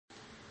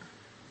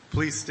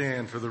Please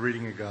stand for the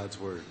reading of God's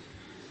Word.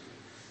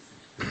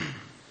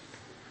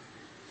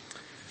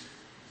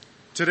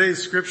 Today's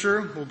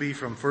scripture will be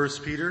from 1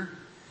 Peter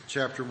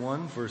chapter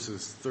 1,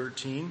 verses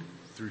 13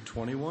 through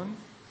 21,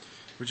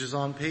 which is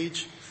on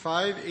page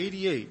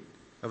 588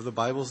 of the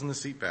Bibles in the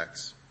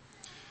seatbacks.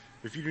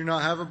 If you do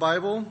not have a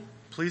Bible,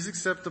 please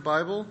accept the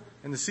Bible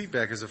and the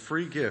seatback as a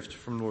free gift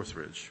from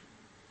Northridge.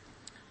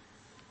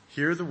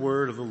 Hear the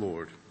word of the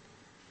Lord.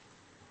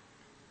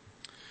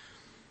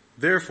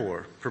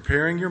 Therefore,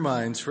 preparing your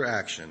minds for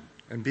action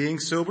and being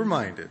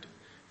sober-minded,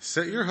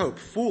 set your hope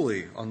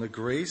fully on the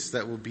grace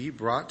that will be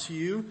brought to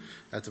you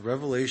at the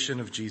revelation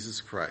of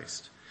Jesus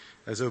Christ.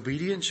 As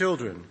obedient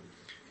children,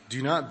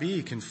 do not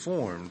be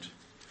conformed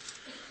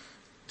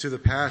to the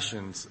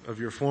passions of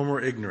your former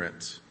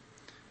ignorance,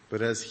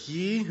 but as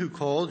he who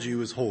called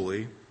you is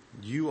holy,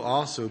 you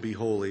also be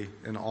holy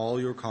in all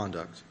your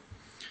conduct.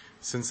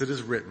 Since it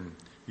is written,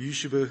 you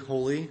should be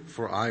holy,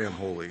 for I am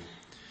holy.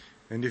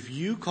 And if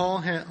you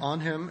call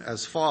on him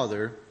as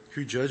Father,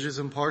 who judges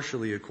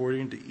impartially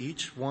according to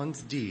each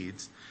one's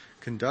deeds,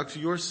 conduct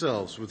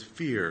yourselves with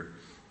fear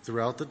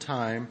throughout the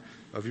time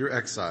of your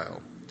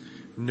exile,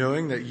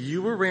 knowing that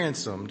you were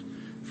ransomed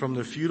from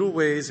the futile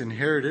ways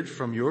inherited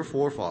from your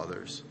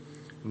forefathers,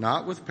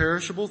 not with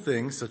perishable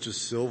things such as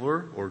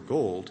silver or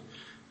gold,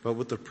 but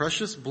with the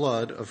precious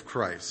blood of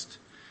Christ,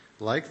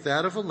 like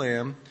that of a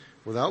lamb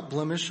without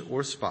blemish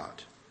or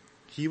spot.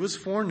 He was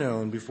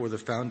foreknown before the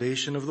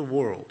foundation of the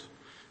world,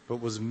 but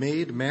was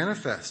made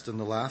manifest in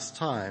the last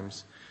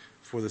times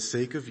for the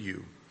sake of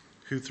you,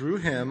 who through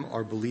him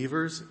are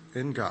believers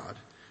in God,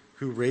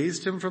 who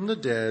raised him from the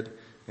dead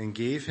and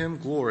gave him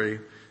glory,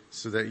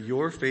 so that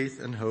your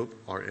faith and hope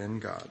are in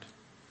God.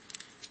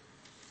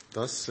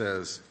 Thus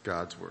says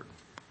God's word.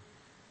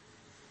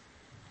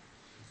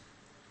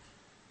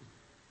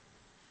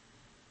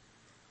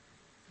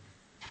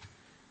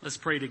 Let's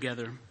pray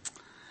together.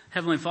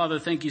 Heavenly Father,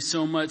 thank you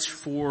so much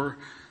for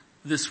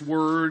this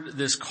word,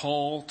 this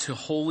call to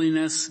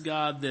holiness,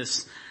 God,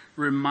 this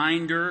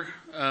reminder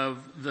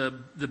of the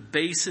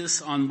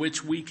basis on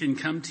which we can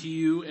come to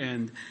you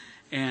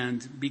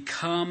and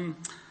become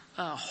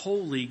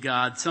holy,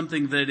 God,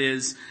 something that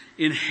is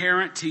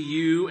inherent to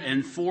you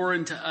and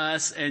foreign to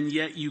us, and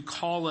yet you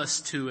call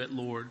us to it,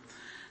 Lord.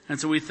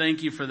 And so we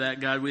thank you for that,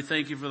 God. We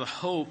thank you for the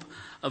hope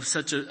of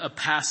such a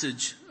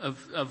passage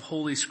of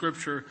Holy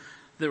Scripture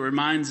that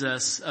reminds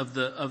us of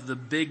the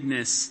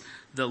bigness,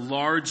 the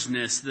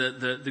largeness,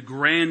 the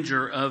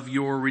grandeur of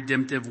your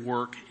redemptive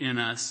work in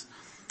us.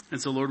 And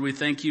so, Lord, we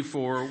thank you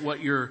for what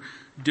you're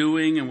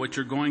doing and what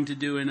you're going to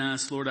do in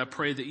us. Lord, I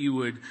pray that you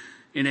would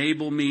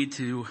enable me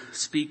to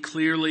speak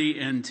clearly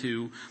and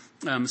to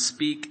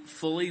speak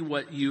fully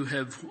what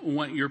you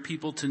want your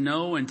people to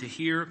know and to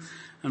hear.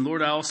 And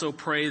Lord, I also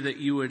pray that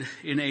you would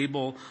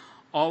enable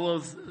all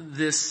of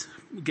this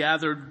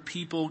gathered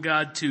people,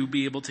 God, to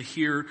be able to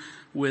hear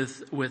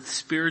with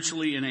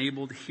spiritually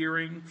enabled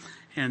hearing.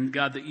 And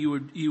God, that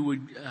you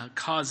would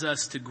cause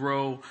us to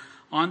grow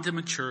onto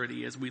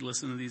maturity as we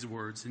listen to these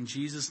words. In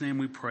Jesus' name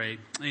we pray.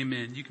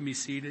 Amen. You can be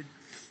seated.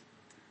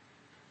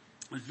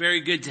 It's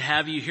very good to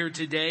have you here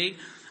today.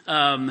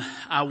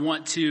 I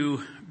want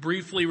to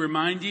briefly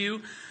remind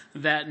you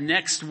that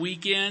next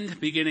weekend,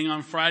 beginning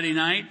on Friday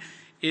night,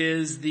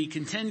 is the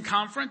Contend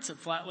Conference at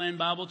Flatland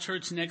Bible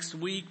Church next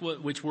week,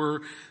 which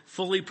we're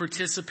fully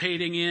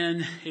participating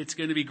in. It's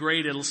going to be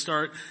great. It'll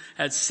start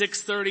at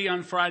 6:30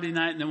 on Friday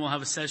night, and then we'll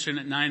have a session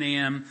at 9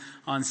 a.m.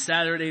 on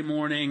Saturday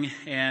morning.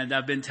 And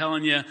I've been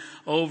telling you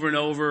over and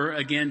over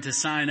again to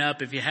sign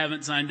up. If you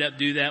haven't signed up,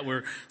 do that.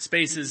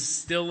 Space is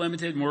still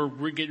limited, and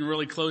we're getting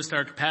really close to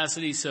our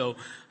capacity. So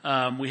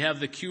we have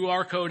the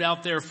QR code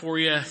out there for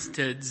you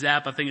to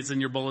zap. I think it's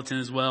in your bulletin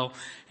as well.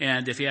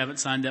 And if you haven't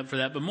signed up for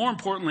that, but more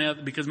importantly,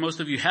 because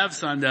most of you have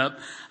signed up,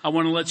 I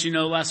want to let you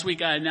know last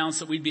week I announced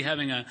that we'd be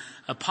having a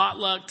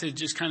potluck to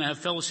just kind of have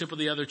fellowship with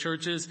the other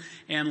churches.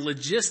 And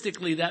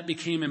logistically that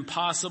became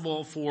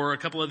impossible for a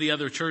couple of the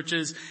other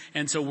churches.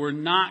 And so we're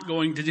not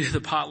going to do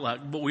the potluck,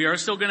 but we are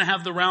still going to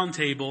have the round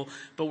table,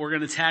 but we're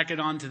going to tack it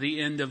on to the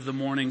end of the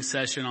morning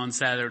session on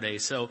Saturday.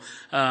 So,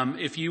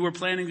 if you were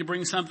planning to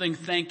bring something,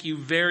 thank you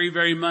very,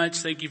 very much.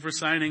 Thank you for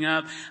signing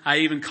up. I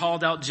even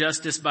called out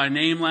Justice by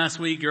name last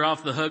week. You're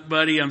off the hook,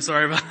 buddy. I'm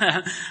sorry about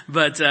that.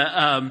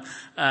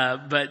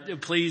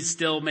 But please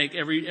still make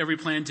every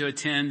plan to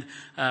attend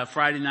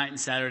Friday night and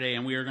Saturday,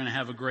 and we are going to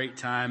have a great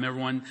time.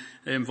 Everyone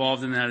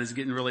involved in that is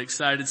getting really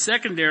excited.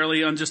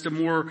 Secondarily, on just a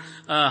more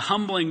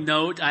humbling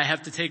note, I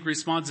have to take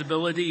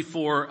responsibility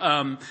for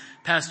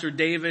Pastor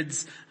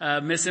David's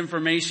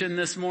misinformation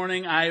this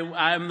morning.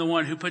 I'm the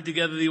one who put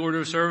together the order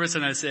of service,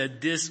 and I said,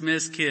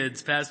 dismiss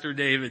kids, Pastor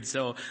David.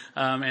 So,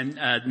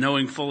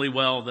 knowing fully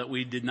well that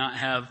we did not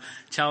have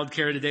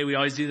childcare today. We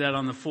always do that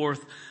on the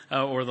fourth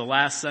or the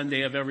last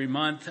Sunday of every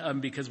month,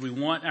 because we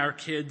want our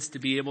kids to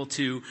be able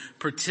to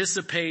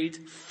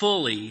participate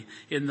fully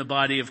in the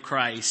body of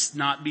Christ,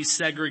 not be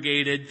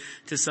segregated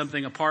to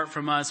something apart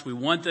from us. We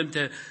want them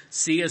to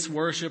see us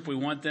worship. We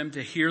want them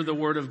to hear the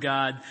Word of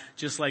God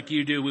just like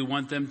you do. We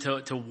want them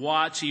to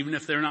watch, even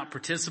if they're not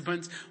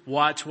participants,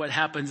 watch what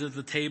happens at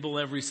the table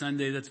every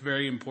Sunday. That's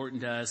very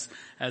important to us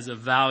as a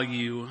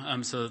value,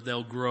 so that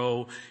they'll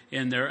grow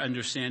in their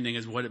understanding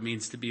as what it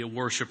means to be a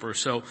worshiper.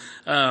 So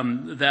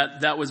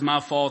that was my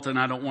fault, and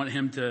I don't want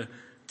him to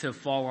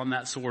fall on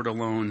that sword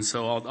alone.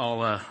 So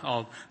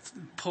I'll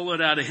pull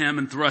it out of him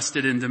and thrust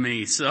it into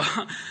me. So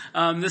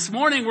this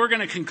morning we're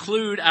going to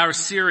conclude our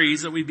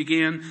series that we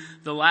began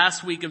the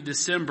last week of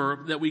December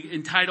that we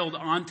entitled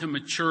On to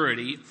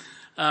Maturity.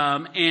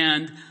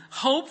 And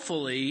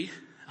hopefully,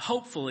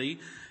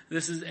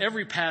 this is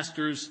every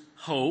pastor's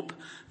hope,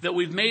 that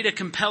we've made a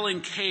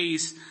compelling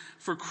case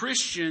for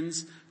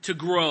Christians to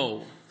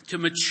grow, to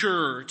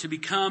mature, to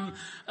become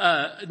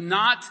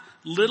not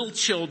little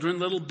children,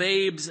 little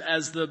babes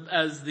as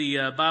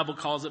the Bible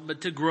calls it, but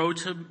to grow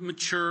to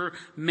mature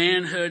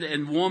manhood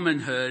and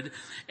womanhood,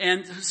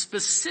 and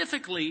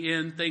specifically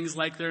in things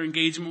like their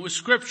engagement with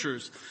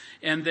scriptures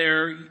and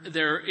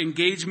their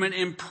engagement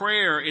in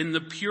prayer, in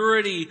the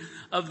purity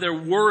of their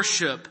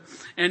worship,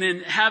 and in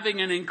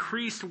having an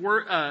increased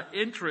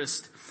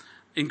interest,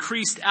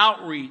 increased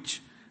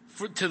outreach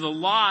to the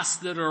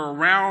lost that are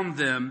around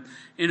them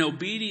in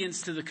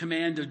obedience to the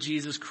command of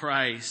Jesus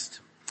Christ.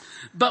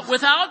 But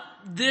without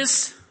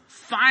this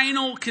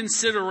final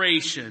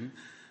consideration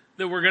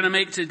that we're going to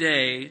make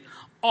today,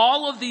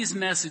 all of these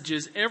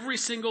messages, every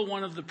single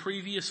one of the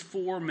previous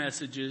 4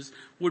 messages,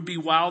 would be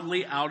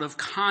wildly out of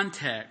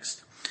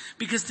context.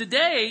 Because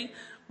today,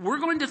 we're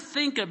going to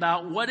think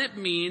about what it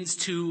means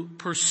to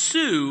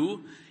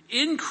pursue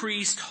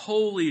increased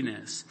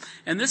holiness.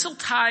 And this will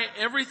tie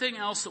everything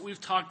else that we've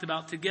talked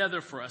about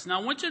together for us.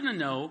 Now, I want you to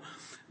know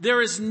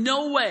there is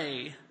no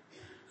way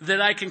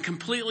that I can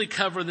completely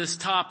cover this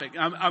topic.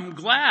 I'm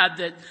glad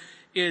that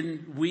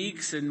in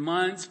weeks and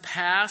months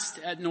past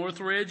at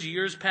Northridge,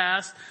 years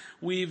past,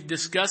 we've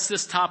discussed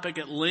this topic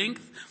at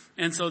length.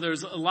 And so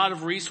there's a lot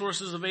of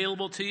resources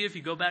available to you if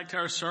you go back to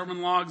our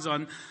sermon logs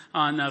on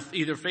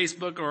either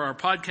Facebook or our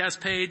podcast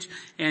page,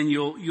 and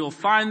you'll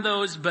find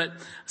those. But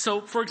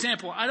so, for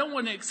example, I don't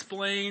want to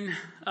explain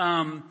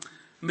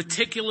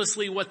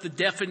meticulously what the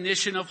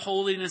definition of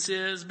holiness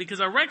is, because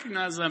I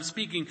recognize that I'm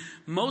speaking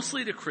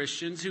mostly to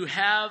Christians who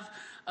have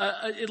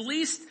at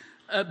least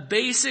a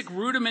basic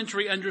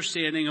rudimentary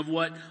understanding of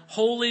what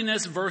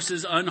holiness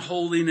versus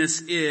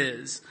unholiness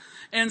is.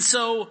 And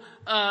so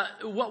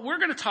what we're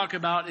going to talk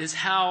about is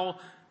how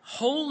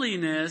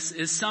holiness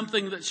is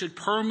something that should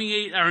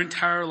permeate our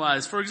entire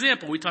lives. For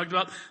example, we talked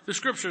about the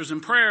scriptures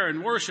and prayer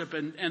and worship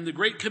and the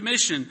Great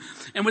Commission.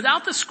 And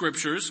without the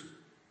scriptures,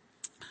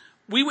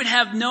 we would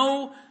have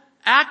no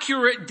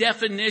accurate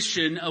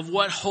definition of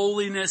what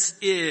holiness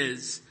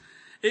is.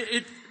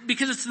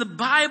 Because it's the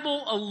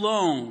Bible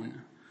alone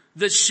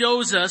that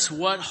shows us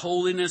what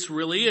holiness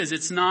really is.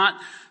 It's not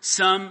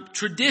some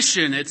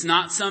tradition. It's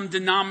not some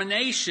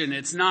denomination.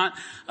 It's not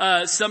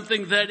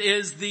something that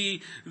is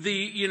the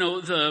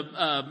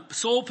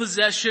sole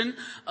possession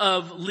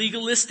of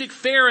legalistic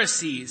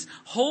Pharisees.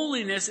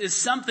 Holiness is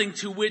something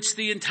to which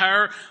the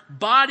entire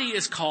body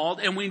is called,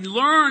 and we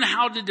learn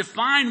how to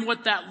define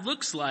what that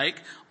looks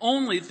like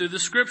only through the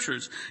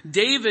scriptures.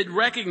 David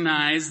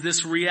recognized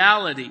this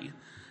reality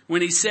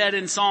when he said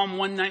in Psalm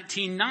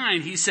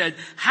 119:9, he said,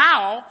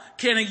 "How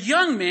can a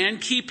young man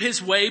keep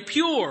his way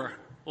pure?"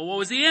 Well, what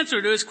was the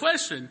answer to his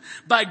question?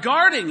 By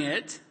guarding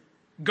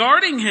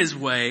his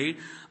way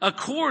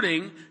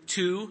according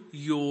to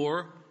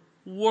your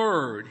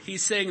word.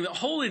 He's saying that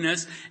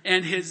holiness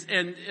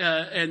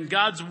and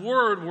God's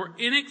word were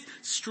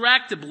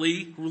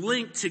inextricably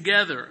linked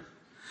together.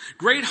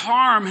 Great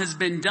harm has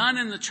been done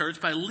in the church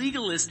by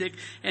legalistic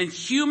and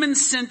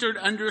human-centered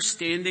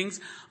understandings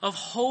of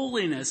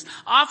holiness.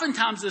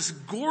 Oftentimes this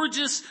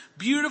gorgeous,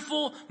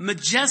 beautiful,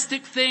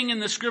 majestic thing in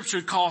the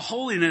scripture called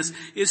holiness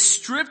is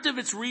stripped of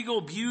its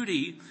regal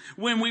beauty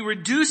when we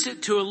reduce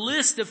it to a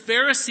list of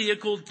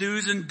Pharisaical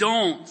do's and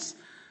don'ts.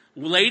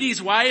 Ladies,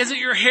 why isn't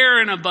your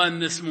hair in a bun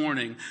this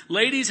morning?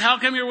 Ladies, how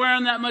come you're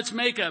wearing that much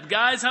makeup?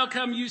 Guys, how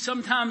come you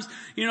sometimes,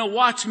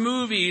 watch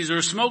movies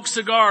or smoke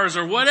cigars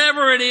or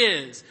whatever it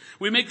is?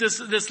 We make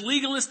this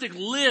legalistic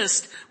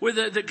list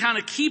that kind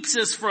of keeps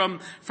us from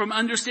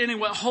understanding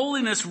what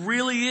holiness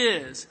really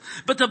is.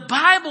 But the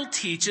Bible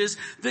teaches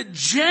that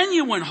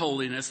genuine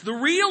holiness, the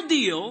real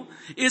deal,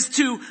 is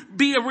to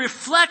be a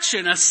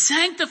reflection, a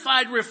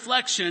sanctified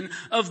reflection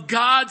of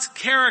God's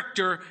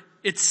character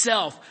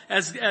itself,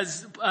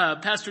 as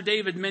Pastor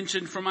David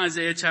mentioned from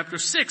Isaiah chapter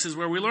 6 is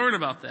where we learn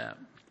about that.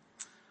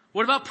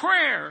 What about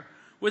prayer?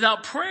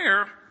 Without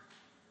prayer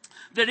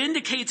that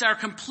indicates our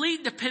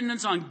complete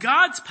dependence on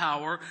God's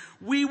power,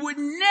 we would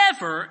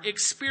never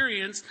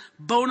experience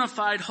bona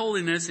fide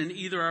holiness in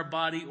either our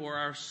body or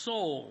our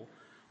soul.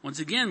 Once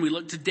again, we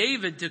look to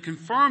David to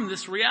confirm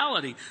this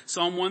reality.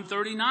 Psalm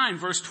 139,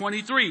 verse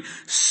 23.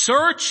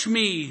 Search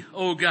me,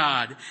 O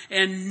God,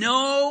 and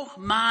know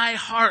my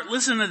heart.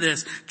 Listen to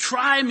this.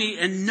 Try me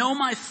and know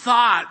my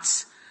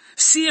thoughts.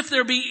 See if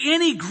there be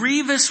any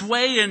grievous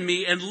way in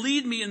me and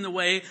lead me in the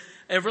way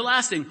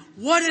everlasting.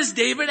 What is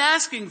David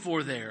asking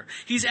for there?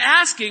 He's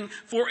asking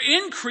for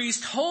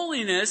increased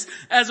holiness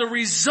as a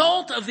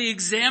result of the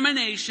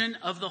examination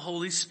of the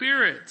Holy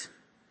Spirit.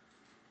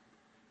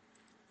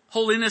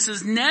 Holiness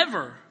is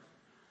never,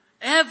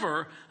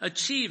 ever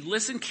achieved.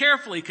 Listen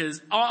carefully, because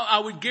I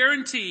would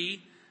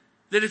guarantee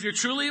that if you're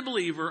truly a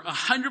believer,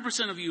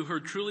 100% of you who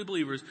are truly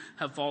believers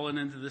have fallen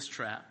into this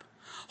trap.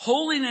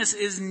 Holiness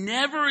is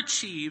never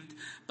achieved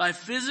by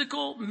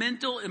physical,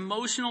 mental,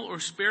 emotional, or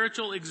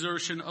spiritual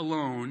exertion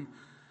alone,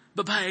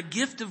 but by a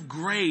gift of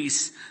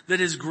grace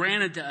that is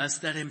granted to us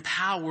that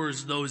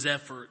empowers those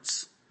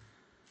efforts.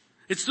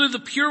 It's through the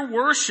pure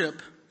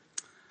worship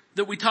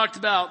that we talked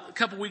about a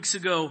couple weeks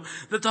ago,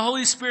 that the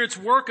Holy Spirit's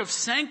work of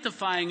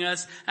sanctifying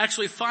us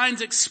actually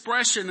finds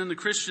expression in the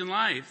Christian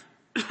life.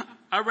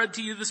 I read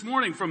to you this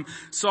morning from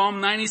Psalm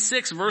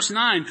 96, verse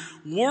 9.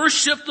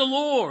 Worship the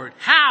Lord.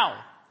 How?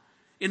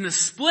 In the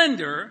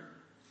splendor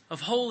of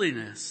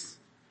holiness.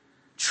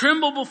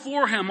 Tremble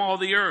before him, all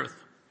the earth.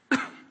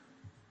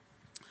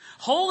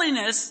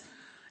 Holiness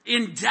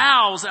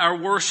endows our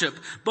worship,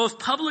 both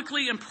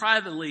publicly and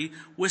privately,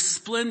 with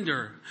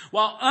splendor,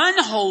 while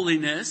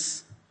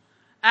unholiness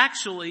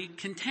actually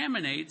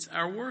contaminates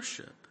our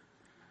worship.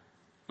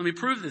 Let me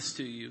prove this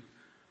to you.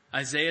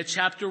 Isaiah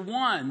chapter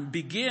 1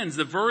 begins,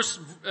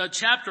 the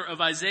chapter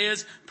of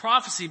Isaiah's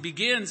prophecy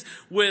begins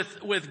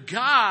with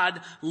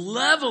God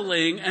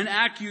leveling an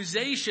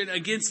accusation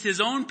against his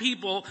own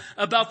people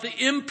about the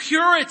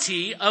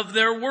impurity of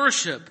their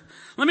worship.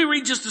 Let me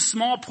read just a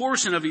small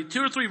portion of it,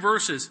 2 or 3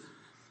 verses.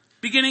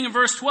 Beginning in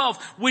verse 12,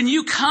 when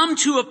you come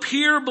to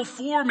appear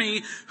before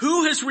me,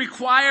 who has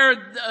required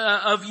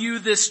of you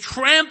this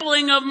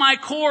trampling of my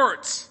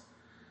courts?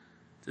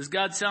 Does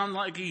God sound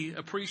like he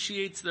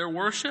appreciates their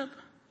worship?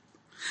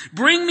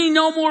 Bring me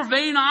no more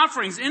vain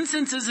offerings.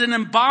 Incense is an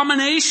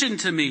abomination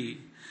to me.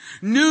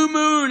 New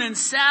moon and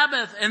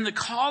Sabbath and the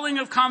calling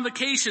of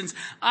convocations.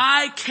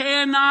 I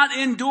cannot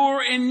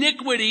endure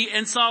iniquity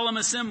and solemn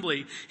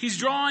assembly. He's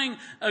drawing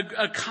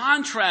a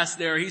contrast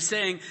there. He's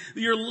saying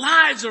your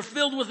lives are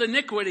filled with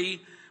iniquity,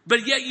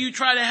 but yet you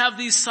try to have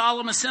these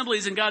solemn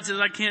assemblies, and God says,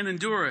 I can't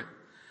endure it.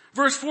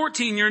 Verse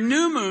 14, your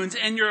new moons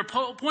and your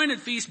appointed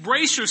feasts,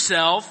 brace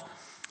yourself.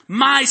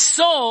 My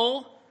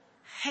soul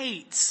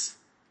hates.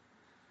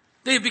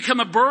 They have become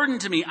a burden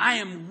to me. I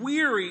am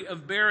weary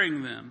of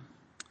bearing them.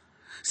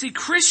 See,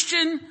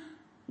 Christian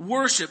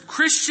worship,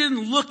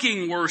 Christian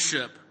looking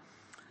worship,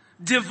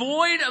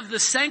 devoid of the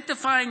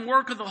sanctifying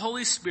work of the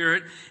Holy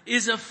Spirit,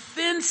 is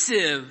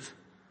offensive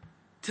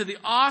to the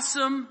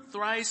awesome,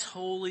 thrice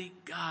holy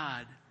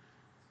God.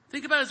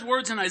 Think about his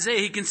words in Isaiah.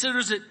 He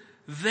considers it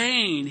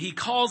vain. He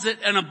calls it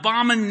an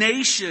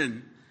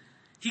abomination.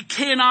 He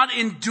cannot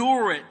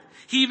endure it.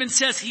 He even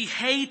says he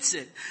hates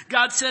it.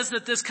 God says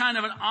that this kind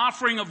of an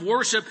offering of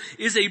worship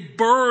is a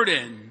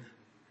burden.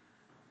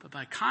 But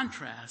by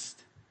contrast,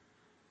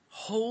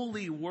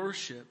 holy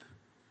worship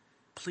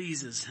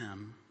pleases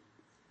him.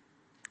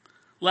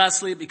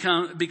 Lastly,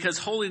 because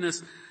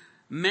holiness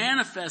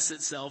manifests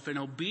itself in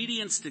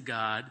obedience to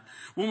God,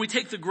 when we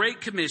take the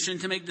Great Commission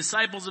to make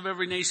disciples of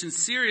every nation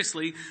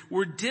seriously,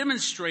 we're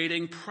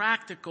demonstrating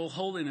practical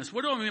holiness.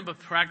 What do I mean by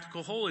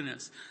practical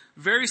holiness?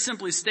 Very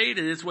simply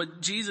stated, it's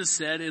what Jesus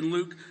said in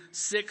Luke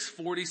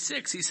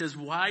 6:46. He says,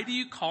 why do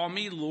you call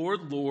me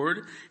Lord,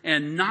 Lord,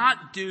 and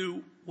not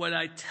do what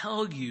I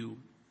tell you?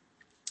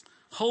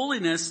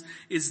 Holiness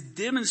is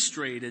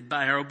demonstrated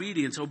by our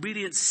obedience.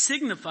 Obedience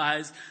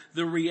signifies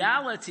the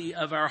reality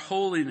of our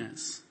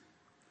holiness.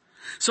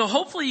 So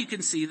hopefully you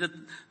can see that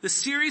the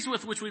series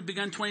with which we've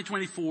begun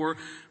 2024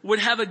 would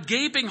have a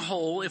gaping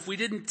hole if we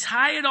didn't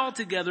tie it all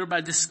together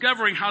by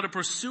discovering how to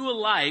pursue a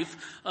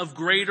life of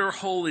greater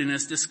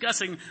holiness,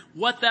 discussing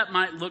what that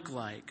might look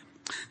like.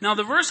 Now,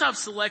 the verse I've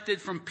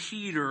selected from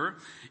Peter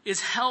is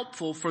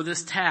helpful for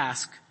this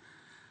task.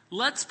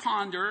 Let's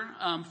ponder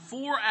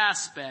 4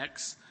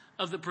 aspects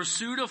of the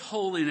pursuit of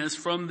holiness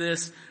from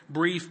this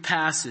brief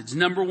passage.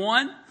 Number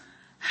 1,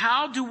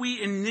 how do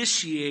we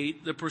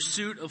initiate the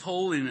pursuit of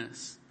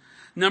holiness?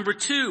 Number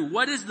 2,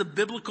 what is the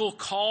biblical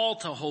call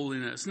to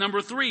holiness?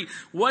 Number 3,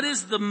 what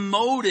is the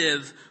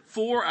motive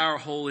for our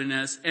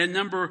holiness? And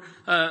number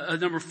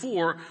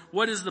 4,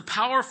 what is the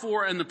power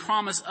for and the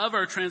promise of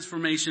our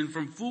transformation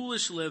from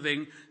foolish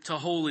living to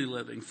holy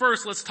living?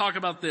 First, let's talk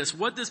about this.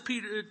 What does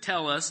Peter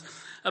tell us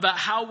about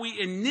how we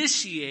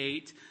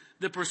initiate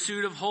the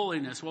pursuit of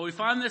holiness? Well, we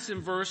find this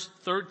in verse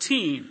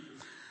 13.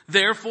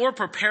 Therefore,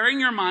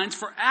 preparing your minds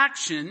for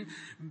action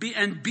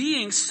and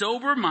being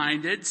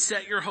sober-minded,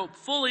 set your hope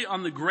fully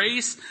on the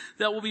grace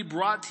that will be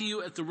brought to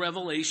you at the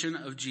revelation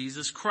of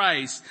Jesus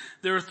Christ.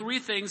 There are 3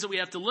 things that we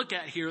have to look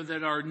at here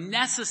that are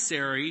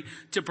necessary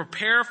to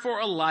prepare for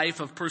a life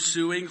of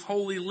pursuing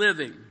holy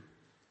living.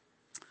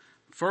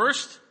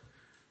 First,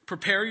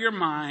 prepare your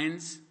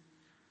minds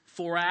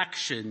for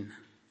action.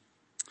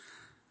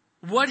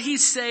 What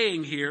he's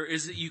saying here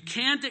is that you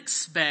can't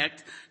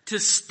expect to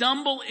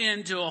stumble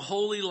into a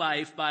holy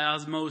life by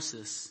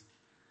osmosis.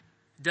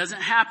 It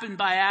doesn't happen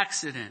by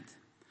accident.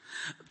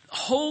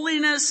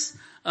 Holiness,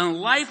 a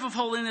life of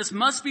holiness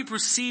must be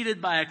preceded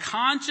by a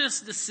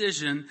conscious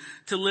decision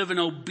to live an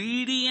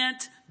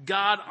obedient,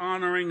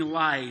 God-honoring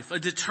life. A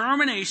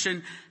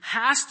determination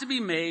has to be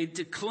made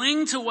to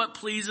cling to what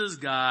pleases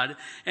God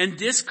and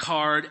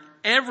discard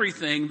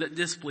everything that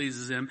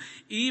displeases him,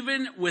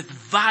 even with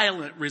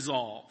violent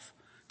resolve,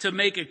 to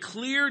make a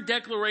clear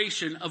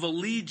declaration of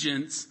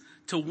allegiance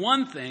to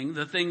one thing,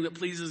 the thing that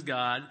pleases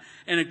God,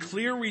 and a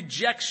clear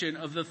rejection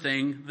of the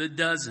thing that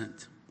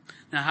doesn't.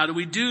 Now, how do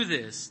we do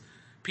this?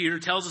 Peter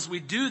tells us we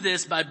do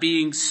this by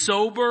being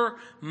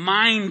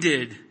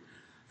sober-minded.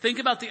 Think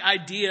about the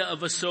idea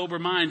of a sober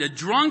mind. A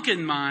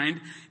drunken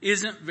mind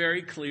isn't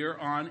very clear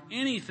on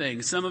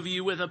anything. Some of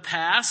you with a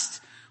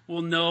past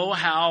will know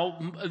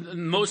how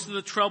most of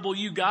the trouble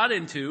you got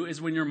into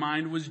is when your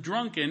mind was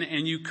drunken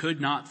and you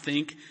could not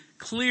think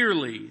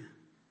clearly.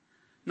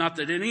 Not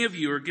that any of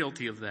you are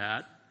guilty of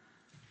that.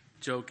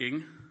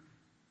 Joking.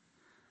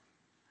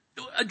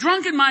 A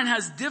drunken mind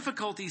has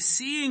difficulty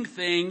seeing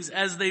things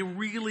as they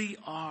really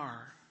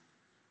are.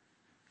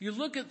 You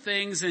look at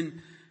things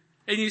and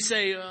you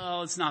say,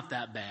 oh, it's not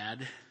that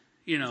bad.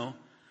 You know,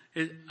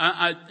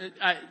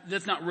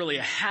 that's not really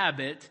a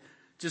habit,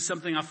 just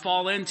something I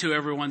fall into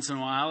every once in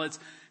a while. It's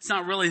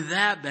not really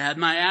that bad.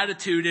 My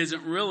attitude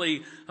isn't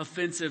really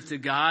offensive to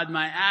God.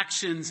 My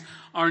actions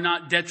are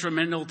not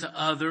detrimental to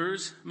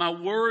others. My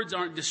words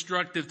aren't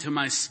destructive to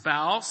my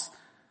spouse.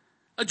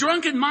 A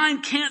drunken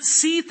mind can't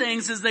see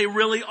things as they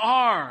really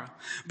are.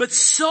 But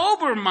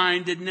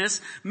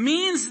sober-mindedness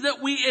means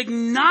that we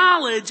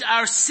acknowledge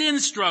our sin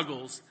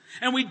struggles.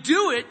 And we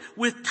do it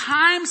with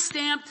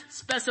time-stamped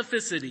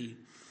specificity.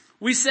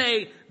 We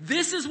say,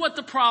 this is what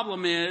the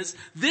problem is.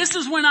 This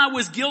is when I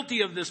was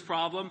guilty of this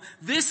problem.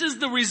 This is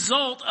the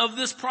result of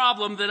this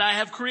problem that I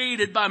have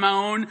created by my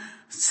own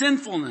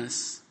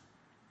sinfulness.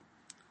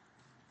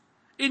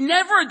 It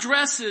never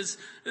addresses,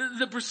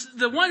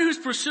 the one who's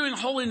pursuing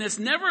holiness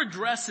never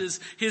addresses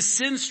his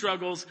sin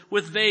struggles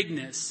with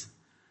vagueness.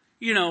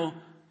 You know,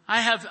 I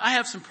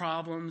have some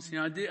problems. You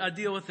know, I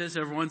deal with this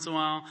every once in a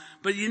while.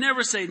 But you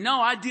never say, no,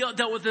 I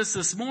dealt with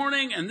this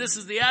morning, and this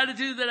is the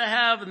attitude that I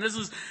have, and this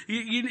is,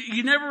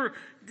 you never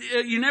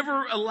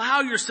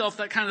allow yourself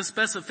that kind of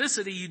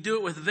specificity. You do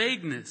it with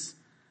vagueness.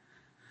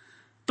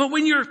 But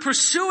when you're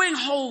pursuing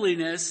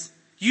holiness,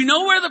 you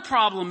know where the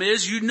problem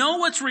is. You know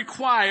what's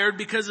required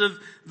because of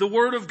the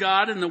Word of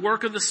God and the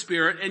work of the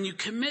Spirit, and you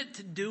commit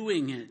to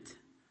doing it.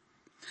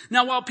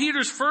 Now, while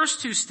Peter's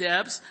first two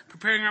steps,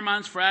 preparing our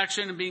minds for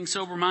action and being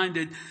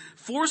sober-minded,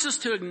 force us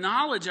to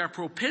acknowledge our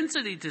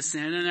propensity to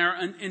sin and our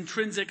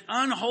intrinsic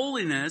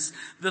unholiness,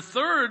 the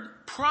third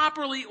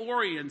properly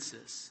orients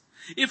us.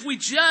 If we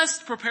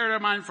just prepared our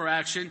mind for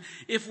action,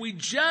 if we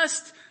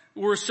just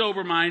were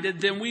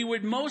sober-minded, then we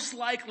would most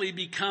likely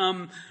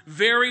become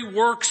very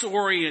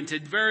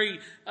works-oriented, very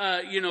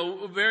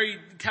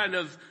kind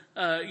of,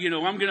 I'm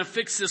going to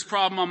fix this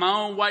problem on my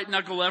own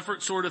white-knuckle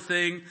effort sort of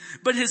thing.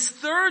 But his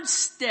third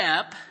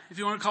step, if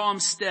you want to call them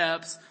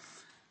steps,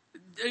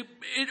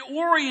 it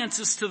orients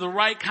us to the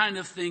right kind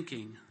of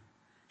thinking.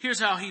 Here's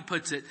how he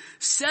puts it.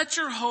 Set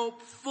your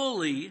hope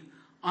fully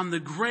on the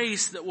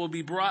grace that will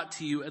be brought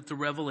to you at the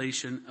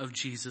revelation of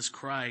Jesus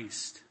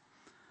Christ.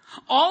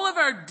 All of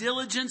our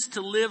diligence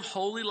to live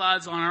holy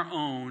lives on our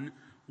own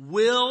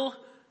will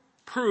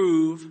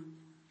prove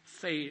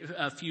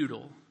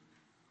futile.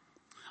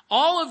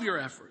 All of your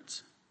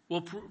efforts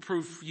will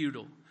prove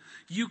futile.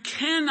 You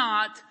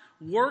cannot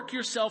work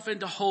yourself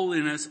into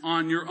holiness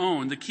on your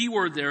own. The key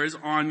word there is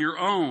on your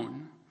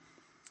own.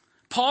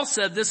 Paul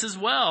said this as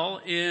well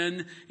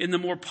in the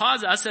more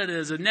positive. I said it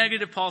as a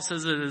negative. Paul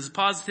says it as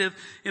positive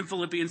in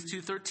Philippians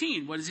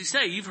 2:13. What does he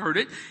say? You've heard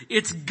it.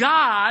 It's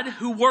God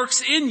who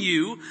works in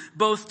you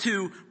both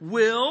to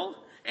will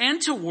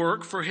and to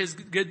work for his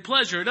good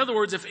pleasure. In other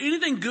words, if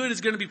anything good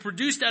is going to be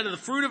produced out of the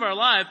fruit of our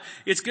life,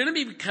 it's going to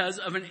be because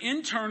of an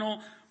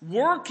internal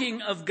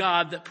working of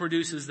God that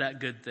produces that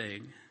good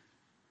thing.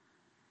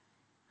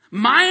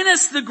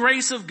 Minus the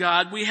grace of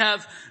God, we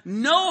have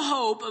no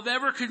hope of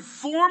ever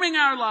conforming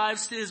our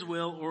lives to his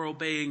will or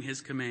obeying his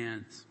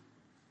commands.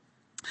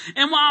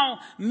 And while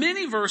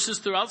many verses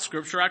throughout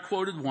Scripture, I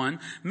quoted one,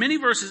 many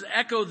verses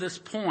echo this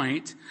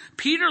point,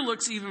 Peter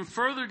looks even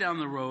further down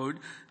the road,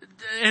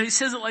 and he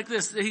says it like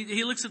this.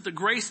 He looks at the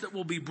grace that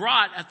will be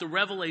brought at the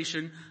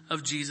revelation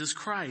of Jesus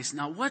Christ.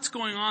 Now, what's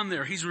going on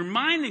there? He's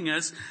reminding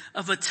us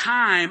of a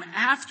time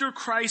after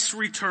Christ's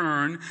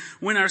return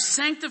when our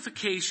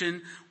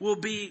sanctification will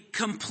be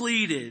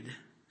completed,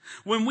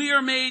 when we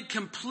are made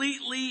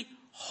completely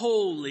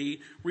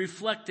holy,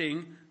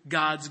 reflecting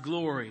God's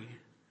glory.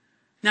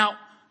 Now,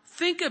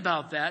 think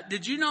about that.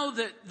 Did you know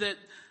that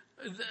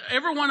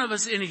every one of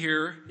us in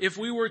here, if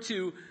we were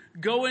to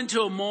go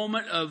into a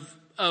moment of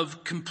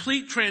of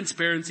complete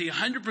transparency,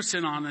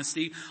 100%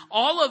 honesty,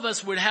 all of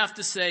us would have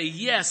to say,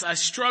 yes, I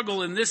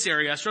struggle in this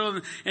area.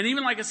 And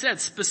even like I said,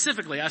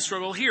 specifically, I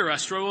struggle here, I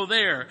struggle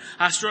there.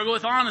 I struggle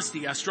with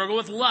honesty, I struggle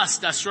with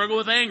lust, I struggle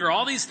with anger.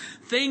 All these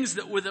things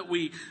that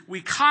we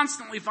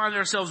constantly find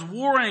ourselves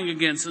warring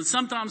against and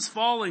sometimes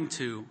falling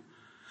to.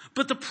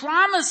 But the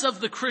promise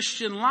of the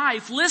Christian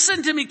life,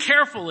 listen to me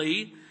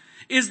carefully,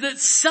 is that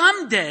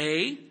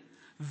someday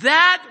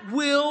that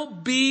will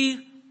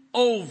be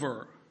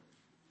over.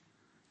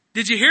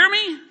 Did you hear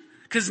me?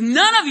 Because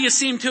none of you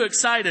seem too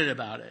excited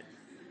about it.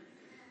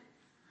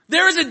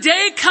 There is a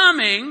day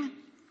coming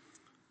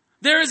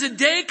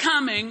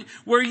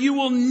where you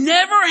will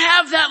never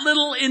have that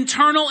little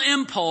internal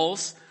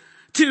impulse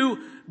to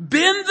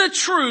bend the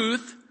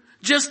truth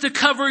just to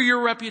cover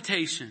your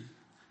reputation.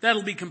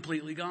 That'll be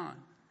completely gone.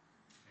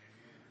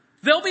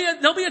 There'll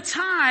be a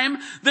time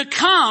that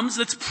comes,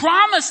 that's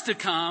promised to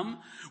come,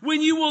 when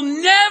you will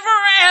never,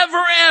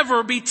 ever,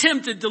 ever be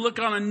tempted to look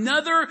on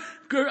another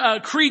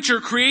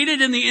creature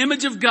created in the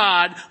image of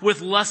God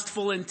with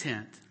lustful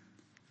intent.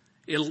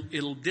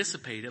 It'll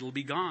dissipate. It'll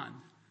be gone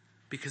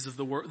because of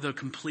the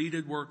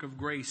completed work of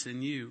grace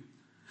in you.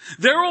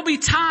 There will be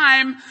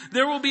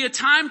a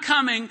time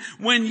coming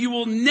when you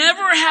will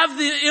never have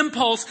the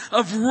impulse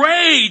of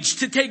rage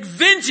to take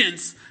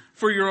vengeance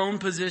for your own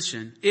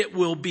position. It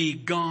will be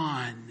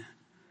gone.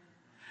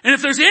 And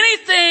if there's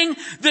anything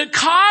that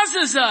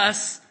causes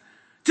us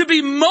to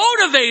be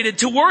motivated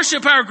to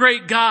worship our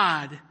great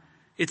God,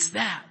 it's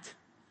that.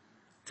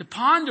 To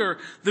ponder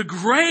the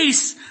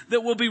grace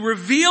that will be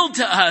revealed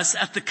to us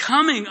at the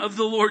coming of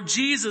the Lord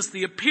Jesus,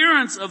 the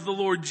appearance of the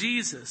Lord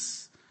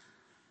Jesus.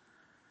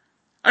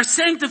 Our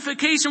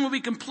sanctification will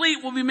be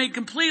complete, will be made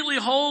completely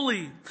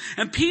holy.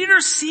 And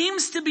Peter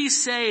seems to be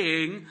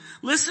saying,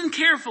 listen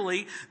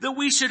carefully, that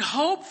we should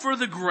hope for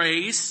the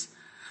grace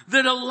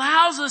that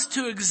allows us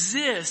to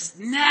exist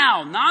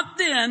now, not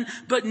then,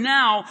 but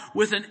now,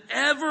 with an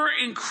ever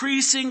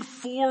increasing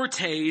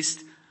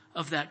foretaste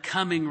of that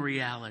coming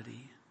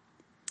reality.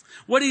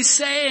 What he's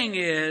saying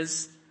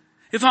is,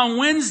 if on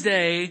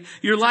Wednesday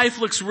your life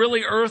looks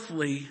really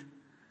earthly,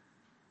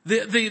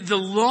 the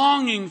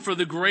longing for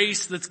the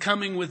grace that's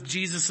coming with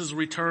Jesus'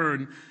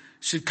 return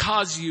should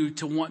cause you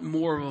to want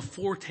more of a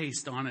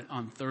foretaste on it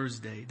on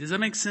Thursday. Does that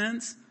make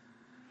sense?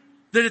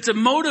 That it's a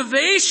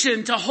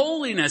motivation to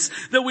holiness.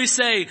 That we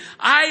say,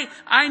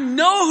 I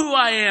know who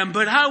I am,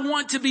 but I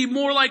want to be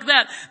more like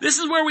that. This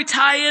is where we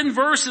tie in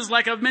verses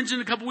like I've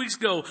mentioned a couple weeks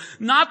ago.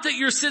 Not that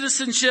your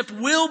citizenship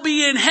will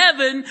be in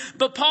heaven,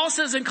 but Paul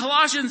says in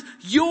Colossians,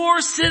 your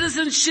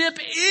citizenship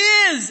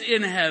is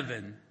in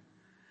heaven.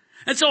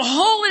 And so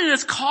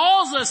holiness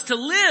calls us to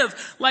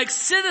live like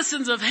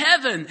citizens of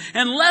heaven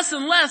and less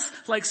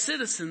like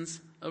citizens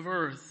of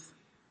earth.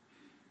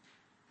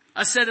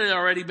 I said it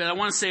already, but I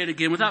want to say it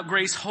again. Without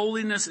grace,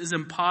 holiness is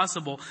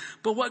impossible.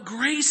 But what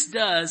grace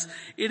does,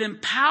 it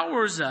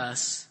empowers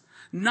us,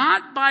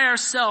 not by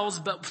ourselves,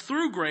 but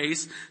through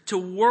grace, to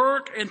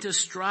work and to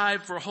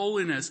strive for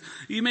holiness.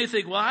 You may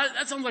think, well,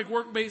 that sounds like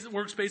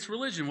works-based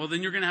religion. Well,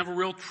 then you're going to have a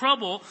real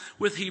trouble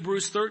with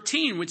Hebrews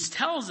 13, which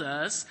tells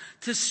us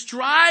to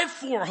strive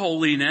for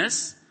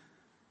holiness.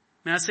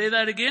 May I say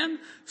that again?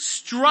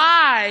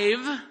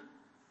 Strive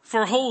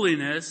for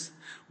holiness,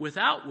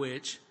 without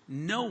which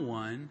no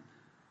one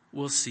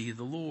will see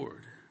the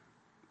Lord.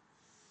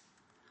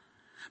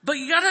 But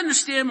you got to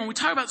understand, when we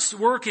talk about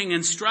working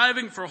and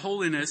striving for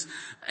holiness,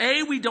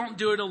 A, we don't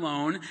do it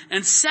alone.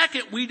 And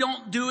second, we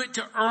don't do it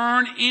to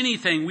earn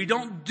anything. We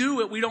don't do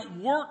it. We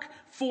don't work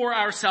for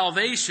our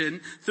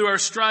salvation through our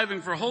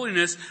striving for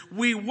holiness.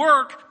 We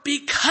work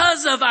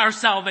because of our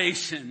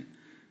salvation.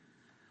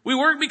 We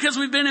work because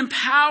we've been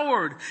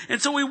empowered. And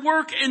so we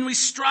work and we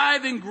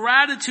strive in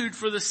gratitude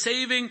for the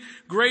saving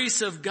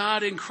grace of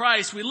God in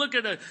Christ. We look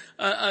at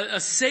a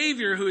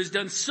Savior who has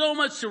done so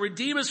much to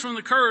redeem us from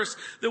the curse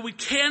that we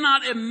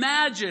cannot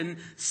imagine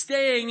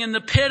staying in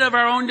the pit of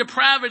our own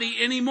depravity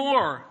any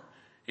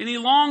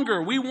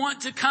longer. We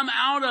want to come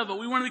out of it.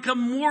 We want to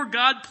become more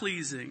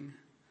God-pleasing.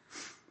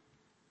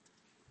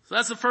 So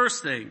that's the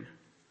first thing.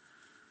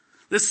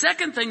 The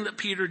second thing that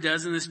Peter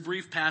does in this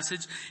brief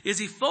passage is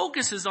he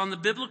focuses on the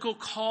biblical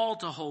call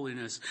to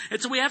holiness.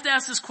 And so we have to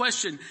ask this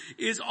question,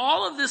 is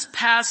all of this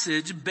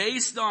passage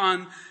based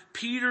on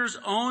Peter's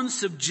own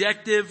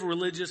subjective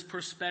religious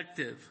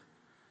perspective?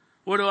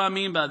 What do I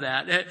mean by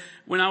that?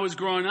 When I was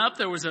growing up,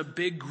 there was a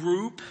big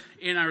group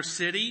in our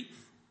city,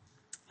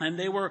 and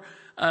they were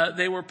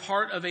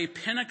part of a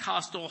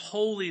Pentecostal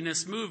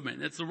holiness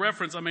movement. It's the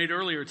reference I made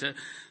earlier to,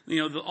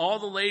 all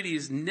the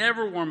ladies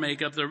never wore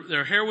makeup.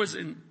 Their hair was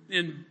in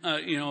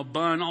a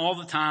bun all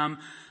the time.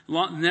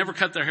 Never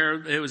cut their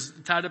hair. It was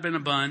tied up in a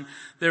bun.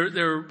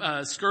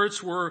 Their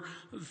skirts were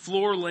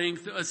floor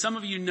length. Some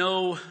of you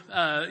know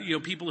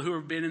people who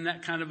have been in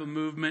that kind of a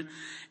movement.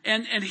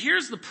 And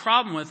here's the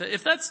problem with it.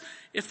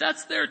 If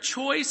that's their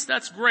choice,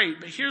 that's great.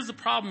 But here's the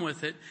problem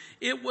with it.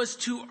 It was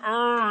to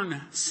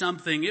earn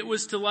something. It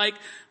was to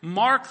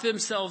mark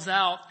themselves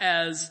out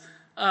as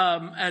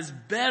as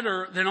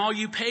better than all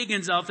you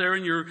pagans out there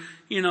and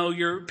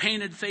your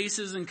painted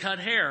faces and cut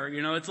hair.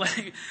 It's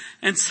like,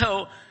 and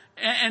so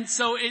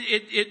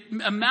it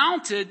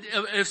amounted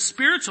of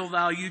spiritual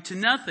value to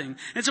nothing.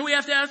 And so we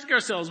have to ask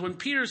ourselves, when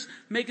Peter's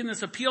making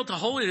this appeal to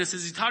holiness,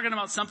 is he talking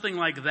about something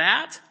like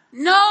that?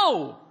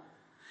 No!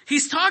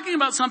 He's talking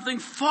about something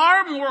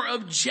far more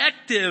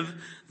objective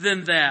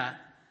than that.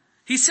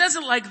 He says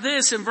it like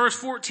this in verse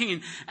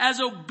 14,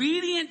 as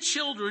obedient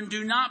children,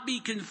 do not be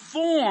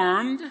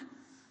conformed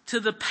to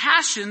the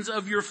passions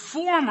of your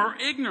former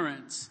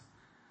ignorance.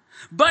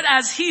 But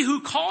as he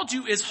who called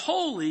you is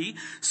holy,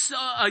 so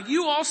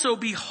you also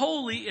be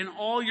holy in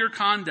all your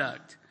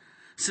conduct.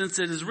 Since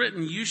it is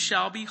written, you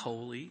shall be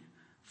holy,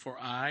 for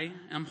I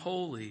am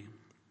holy.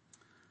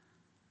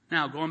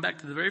 Now, going back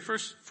to the very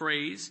first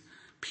phrase,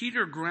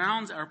 Peter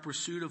grounds our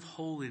pursuit of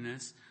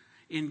holiness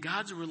in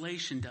God's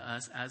relation to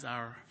us as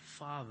our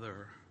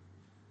Father.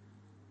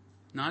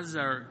 Not as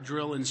our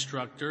drill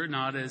instructor,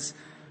 not as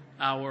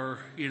our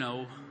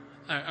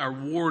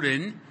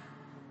warden.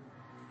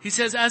 He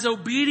says, as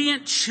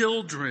obedient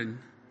children,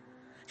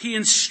 he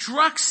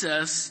instructs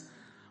us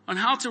on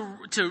how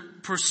to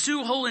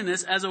pursue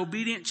holiness as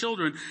obedient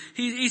children.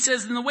 He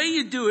says, and the way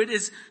you do it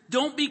is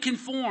don't be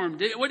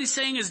conformed. What he's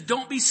saying is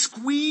don't be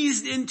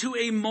squeezed into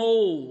a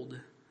mold.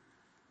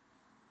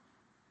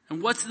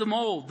 And what's the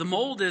mold? The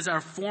mold is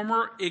our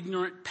former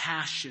ignorant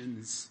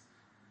passions.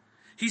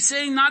 He's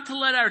saying not to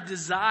let our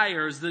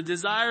desires, the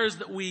desires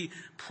that we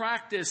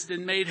practiced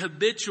and made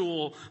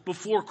habitual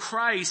before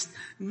Christ,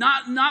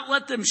 not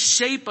let them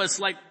shape us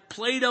like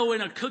Play-Doh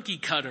in a cookie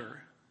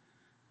cutter.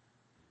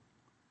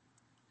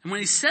 And when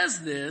he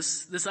says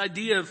this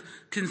idea of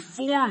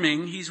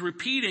conforming, he's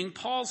repeating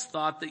Paul's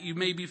thought that you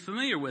may be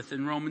familiar with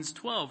in Romans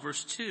 12,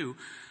 verse 2.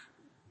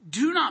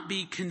 Do not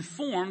be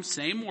conformed,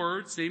 same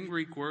word, same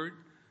Greek word,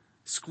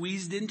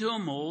 squeezed into a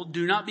mold.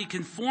 Do not be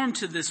conformed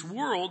to this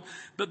world,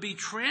 but be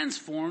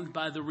transformed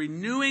by the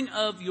renewing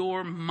of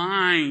your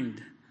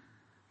mind,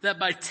 that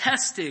by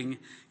testing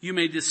you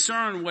may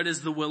discern what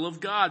is the will of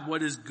God,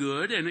 what is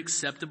good and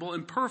acceptable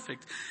and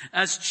perfect.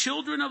 As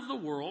children of the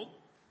world,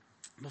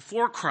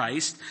 before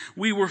Christ,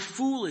 we were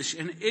foolish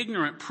and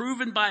ignorant,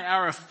 proven by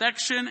our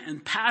affection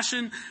and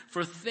passion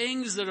for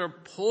things that are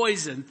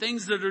poison,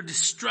 things that are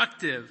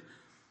destructive.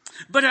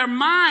 But our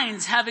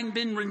minds, having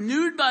been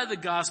renewed by the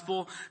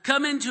gospel,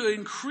 come into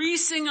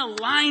increasing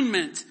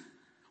alignment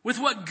with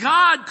what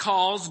God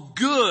calls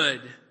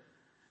good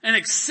and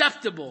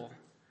acceptable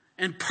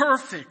and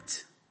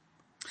perfect.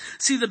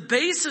 See, the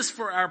basis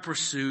for our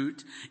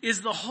pursuit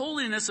is the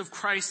holiness of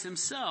Christ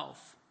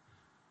himself.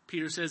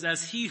 Peter says,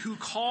 as he who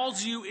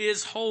calls you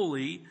is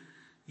holy,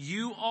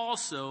 you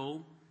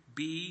also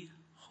be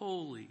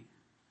holy.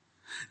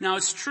 Now,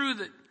 it's true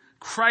that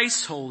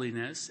Christ's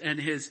holiness and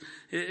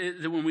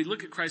when we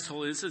look at Christ's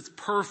holiness, it's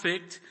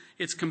perfect,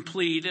 it's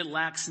complete, it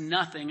lacks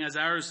nothing as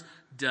ours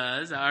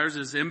does. Ours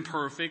is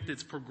imperfect,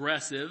 it's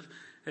progressive,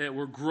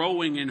 we're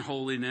growing in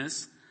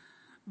holiness.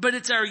 But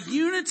it's our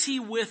unity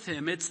with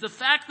him. It's the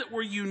fact that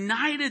we're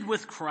united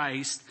with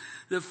Christ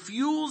that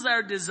fuels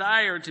our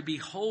desire to be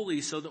holy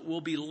so that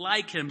we'll be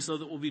like him, so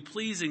that we'll be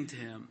pleasing to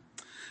him.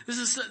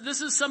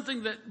 This is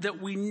something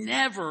that we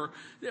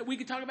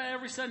could talk about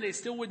every Sunday,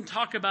 still wouldn't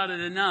talk about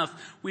it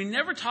enough. We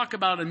never talk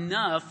about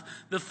enough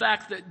the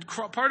fact that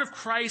part of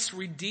Christ's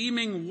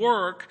redeeming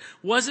work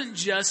wasn't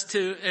just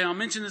to, and I'll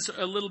mention this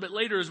a little bit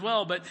later as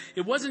well, but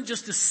it wasn't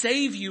just to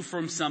save you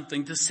from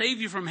something, to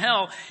save you from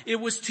hell. It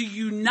was to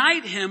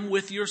unite him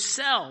with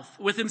himself.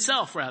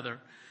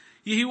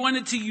 He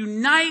wanted to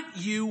unite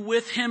you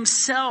with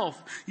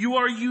himself. You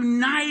are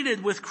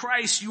united with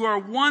Christ. You are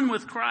one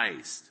with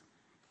Christ.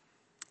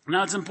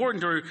 Now, it's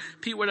important to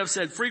repeat what I've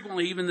said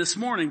frequently, even this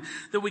morning,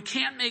 that we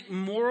can't make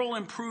moral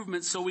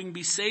improvements so we can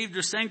be saved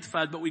or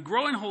sanctified, but we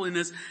grow in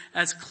holiness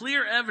as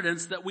clear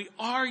evidence that we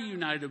are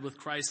united with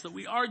Christ, that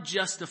we are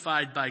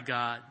justified by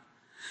God.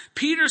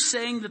 Peter's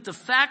saying that the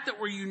fact that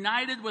we're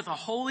united with a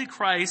holy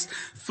Christ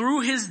through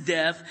his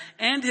death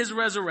and his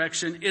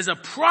resurrection is a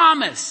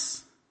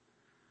promise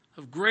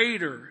of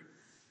greater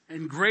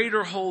and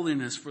greater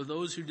holiness for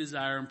those who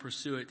desire and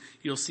pursue it.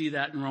 You'll see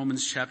that in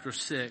Romans chapter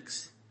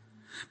 6.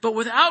 But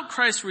without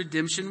Christ's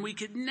redemption, we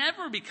could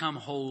never become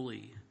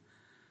holy.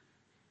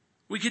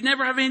 We could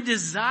never have any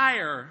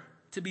desire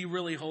to be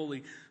really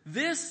holy.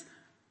 This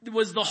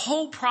was the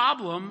whole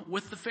problem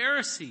with the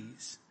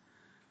Pharisees.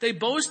 They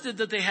boasted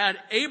that they had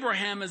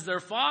Abraham as their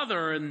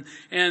father, and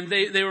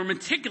they were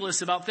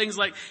meticulous about things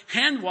like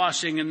hand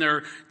washing and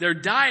their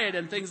diet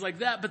and things like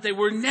that, but they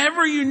were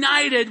never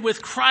united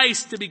with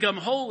Christ to become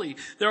holy.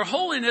 Their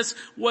holiness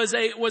was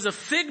a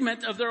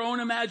figment of their own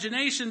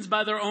imaginations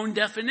by their own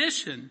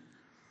definition.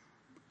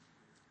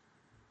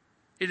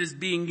 It is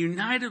being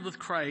united with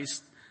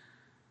Christ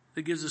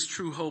that gives us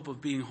true hope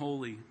of being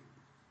holy.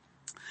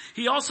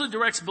 He also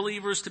directs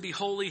believers to be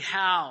holy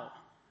how?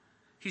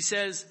 He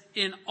says,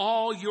 in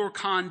all your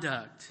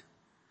conduct.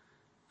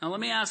 Now let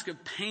me ask a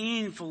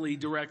painfully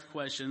direct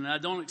question, and I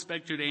don't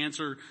expect you to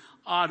answer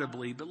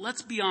audibly, but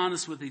let's be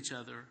honest with each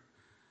other.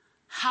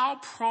 how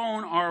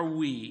prone are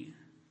we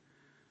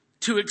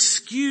to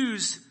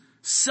excuse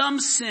some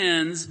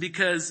sins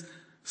because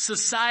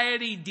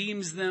society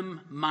deems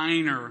them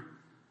minor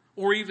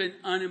or even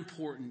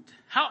unimportant?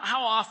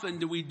 How often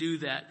do we do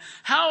that?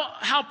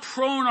 How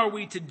prone are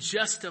we to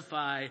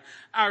justify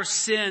our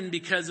sin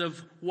because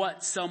of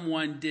what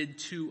someone did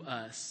to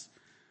us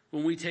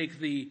when we take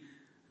the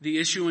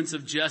issuance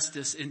of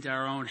justice into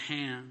our own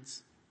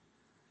hands?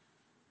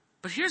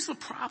 But here's the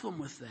problem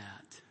with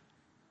that.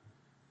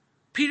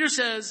 Peter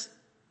says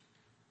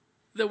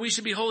that we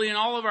should be holy in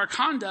all of our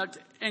conduct,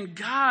 and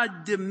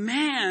God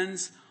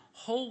demands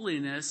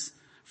holiness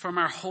from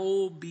our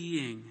whole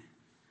being.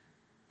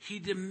 He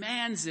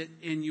demands it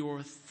in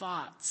your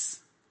thoughts.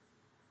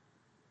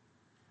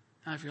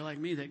 Now, if you're like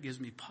me, that gives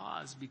me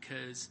pause,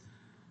 because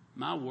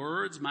my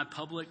words, my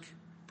public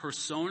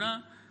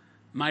persona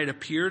might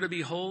appear to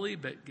be holy,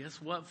 but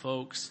guess what,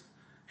 folks?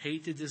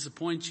 Hate to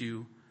disappoint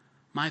you.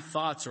 My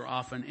thoughts are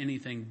often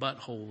anything but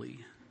holy.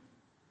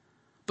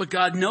 But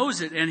God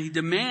knows it, and He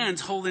demands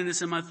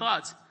holiness in my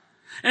thoughts.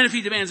 And if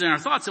He demands it in our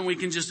thoughts, then we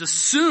can just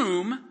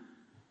assume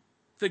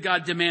that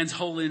God demands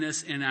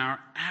holiness in our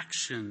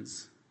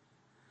actions.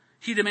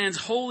 He demands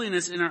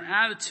holiness in our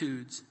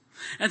attitudes.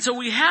 And so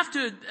we have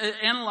to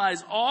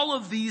analyze all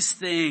of these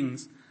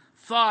things,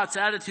 thoughts,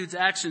 attitudes,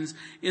 actions,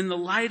 in the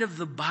light of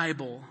the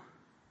Bible.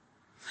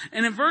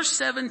 And in verse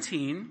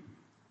 17,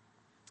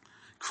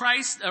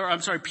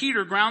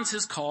 Peter grounds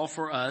his call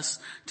for us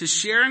to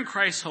share in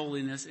Christ's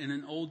holiness in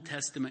an Old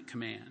Testament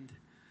command.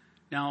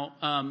 Now,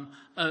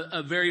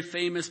 a very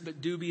famous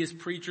but dubious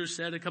preacher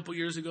said a couple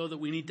years ago that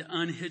we need to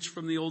unhitch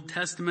from the Old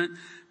Testament.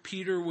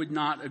 Peter would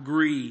not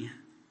agree,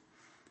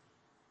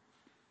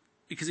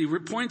 because he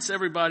points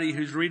everybody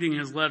who's reading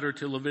his letter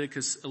to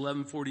Leviticus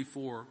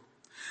 11:44.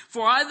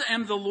 For I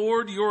am the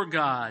Lord your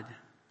God.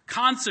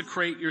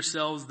 Consecrate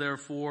yourselves,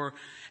 therefore,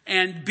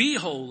 and be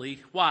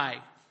holy.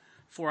 Why?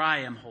 For I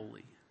am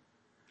holy.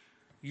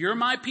 You're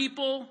my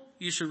people.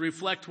 You should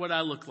reflect what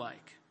I look like.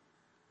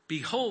 Be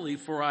holy,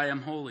 for I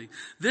am holy.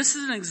 This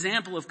is an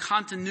example of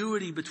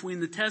continuity between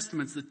the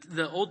Testaments.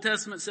 The Old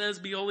Testament says,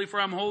 be holy, for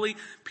I'm holy.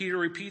 Peter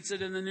repeats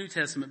it in the New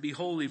Testament, be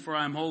holy, for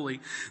I am holy.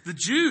 The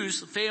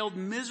Jews failed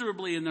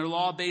miserably in their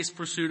law-based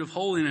pursuit of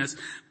holiness.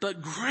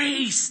 But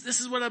grace,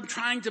 this is what I'm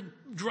trying to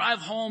drive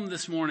home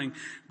this morning.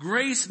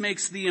 Grace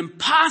makes the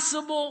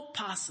impossible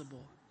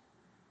possible.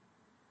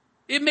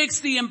 It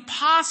makes the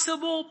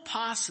impossible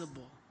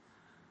possible.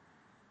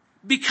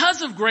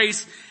 Because of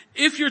grace,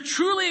 if you're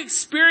truly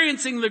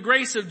experiencing the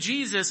grace of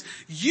Jesus,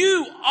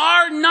 you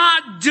are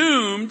not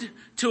doomed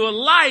to a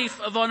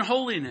life of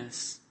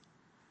unholiness.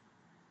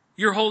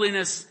 Your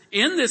holiness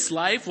in this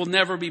life will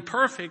never be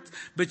perfect,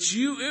 but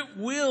it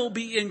will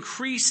be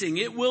increasing.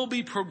 It will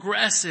be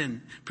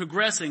progressing,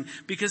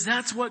 because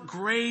that's what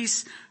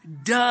grace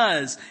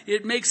does.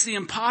 It makes the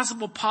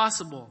impossible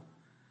possible.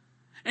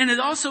 And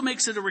it also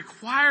makes it a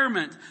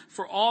requirement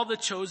for all the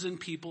chosen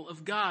people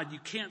of God. You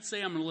can't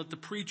say, I'm going to let the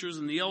preachers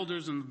and the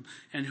elders and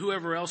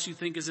whoever else you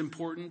think is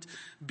important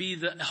be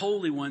the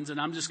holy ones, and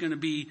I'm just going to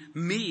be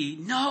me.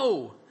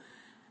 No.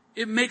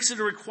 It makes it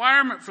a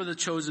requirement for the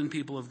chosen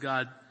people of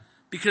God,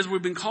 because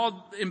we've been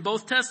called in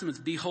both Testaments,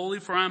 be holy,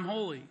 for I'm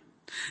holy.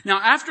 Now,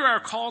 after our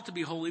call to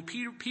be holy,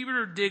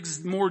 Peter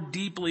digs more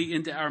deeply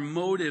into our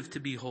motive to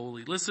be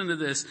holy. Listen to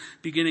this,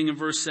 beginning in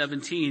verse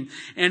 17.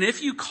 And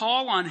if you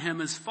call on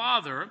him as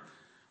Father,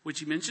 which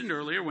he mentioned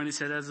earlier when he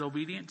said as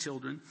obedient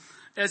children,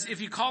 as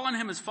if you call on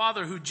him as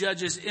Father who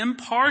judges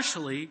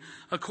impartially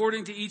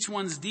according to each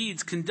one's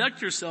deeds,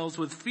 conduct yourselves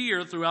with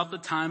fear throughout the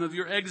time of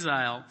your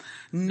exile,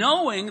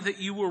 knowing that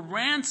you were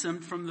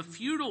ransomed from the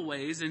futile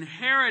ways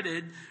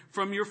inherited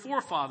from your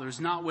forefathers,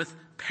 not with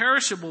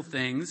perishable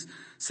things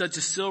such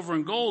as silver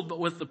and gold, but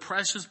with the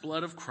precious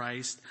blood of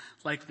Christ,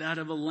 like that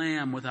of a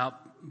lamb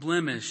without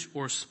blemish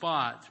or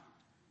spot.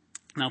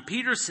 Now,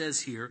 Peter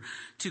says here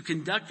to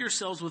conduct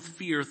yourselves with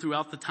fear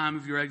throughout the time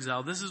of your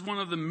exile. This is one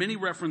of the many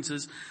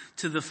references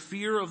to the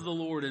fear of the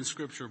Lord in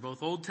Scripture,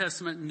 both Old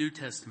Testament and New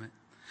Testament.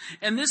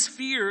 And this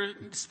fear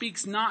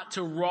speaks not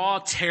to raw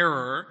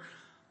terror.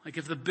 Like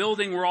if the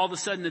building were all of a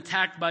sudden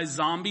attacked by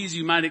zombies,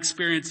 you might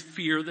experience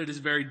fear that is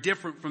very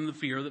different from the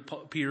fear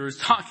that Peter is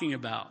talking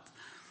about.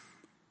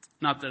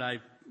 Not that I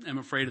am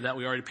afraid of that.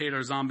 We already paid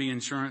our zombie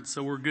insurance,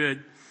 so we're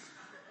good.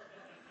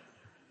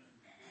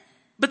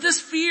 But this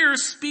fear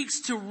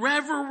speaks to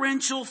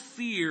reverential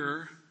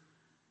fear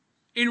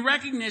in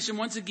recognition,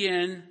 once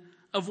again,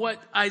 of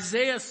what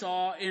Isaiah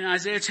saw in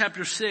Isaiah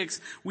chapter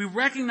 6. We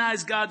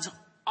recognize God's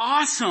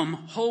awesome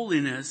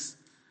holiness.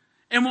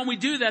 And when we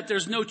do that,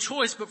 there's no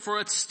choice but for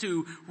us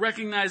to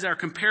recognize our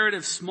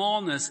comparative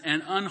smallness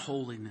and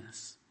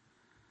unholiness.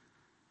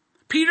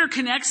 Peter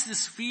connects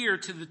this fear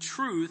to the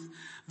truth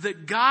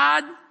that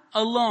God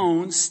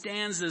alone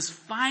stands as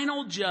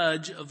final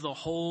judge of the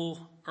whole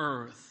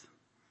earth.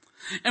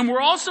 And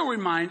we're also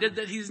reminded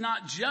that he's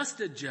not just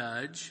a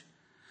judge,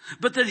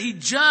 but that he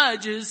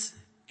judges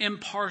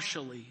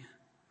impartially.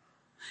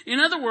 In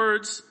other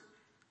words,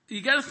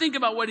 you got to think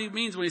about what he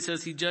means when he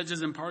says he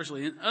judges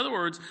impartially. In other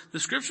words, the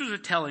scriptures are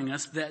telling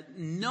us that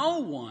no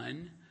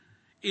one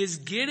is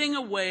getting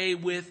away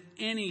with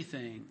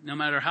anything. No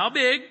matter how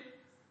big,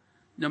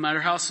 no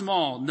matter how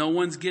small, no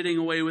one's getting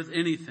away with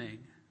anything.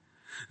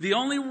 The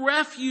only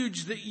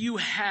refuge that you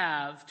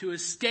have to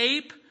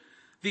escape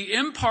the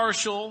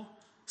impartial,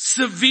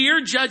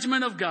 severe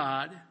judgment of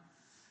God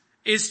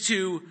is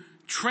to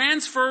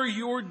transfer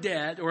your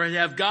debt, or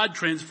have God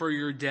transfer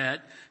your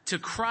debt to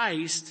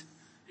Christ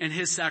and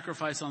his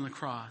sacrifice on the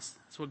cross.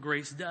 That's what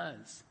grace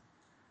does.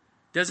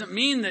 Doesn't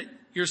mean that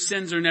your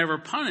sins are never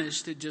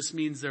punished. It just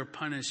means they're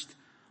punished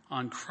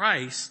on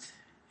Christ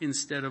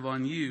instead of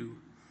on you.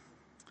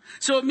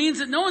 So it means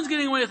that no one's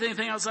getting away with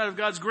anything outside of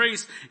God's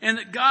grace, and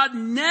that God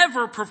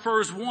never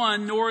prefers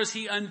one, nor is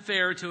he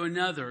unfair to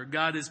another.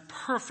 God is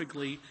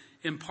perfectly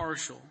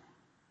impartial.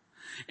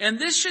 And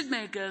this should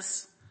make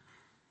us,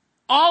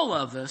 all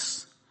of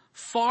us,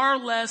 far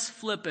less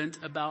flippant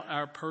about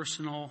our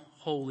personal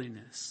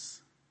holiness.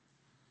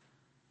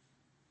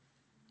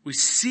 We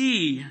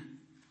see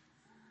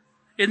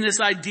in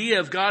this idea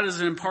of God as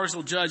an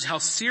impartial judge how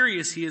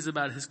serious he is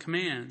about his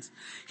commands.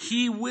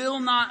 He will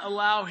not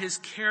allow his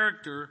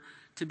character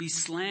to be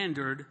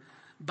slandered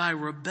by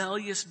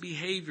rebellious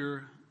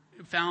behavior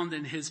found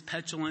in his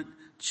petulant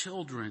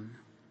children.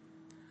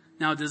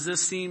 Now, does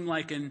this seem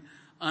like an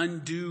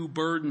undue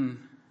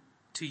burden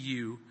to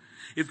you?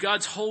 If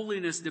God's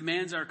holiness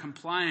demands our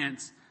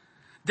compliance,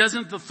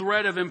 doesn't the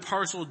threat of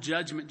impartial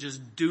judgment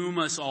just doom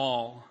us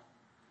all?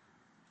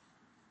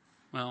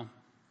 Well,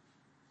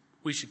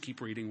 we should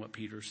keep reading what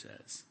Peter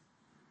says.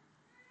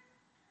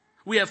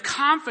 We have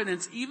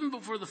confidence even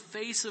before the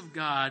face of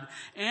God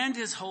and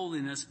his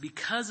holiness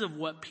because of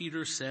what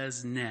Peter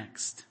says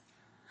next.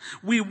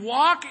 We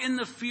walk in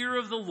the fear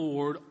of the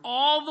Lord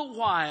all the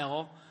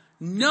while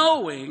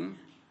knowing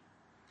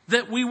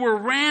that we were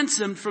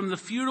ransomed from the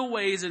futile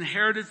ways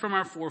inherited from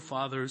our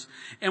forefathers,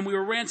 and we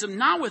were ransomed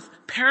not with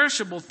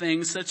perishable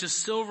things such as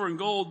silver and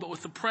gold, but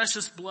with the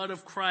precious blood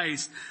of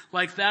Christ,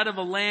 like that of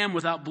a lamb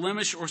without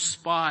blemish or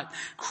spot.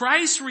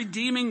 Christ's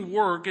redeeming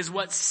work is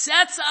what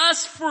sets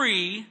us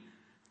free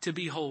to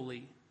be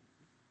holy.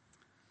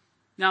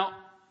 Now,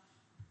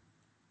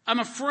 I'm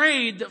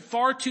afraid that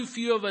far too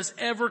few of us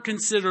ever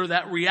consider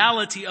that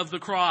reality of the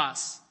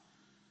cross.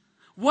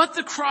 What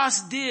the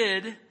cross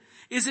did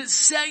is it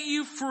set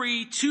you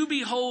free to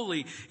be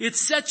holy. It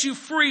sets you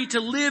free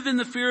to live in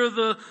the fear of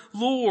the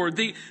Lord.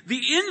 The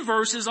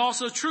inverse is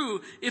also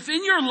true. If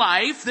in your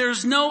life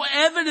there's no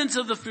evidence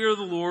of the fear of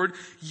the Lord,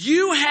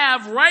 you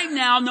have right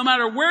now, no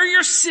matter where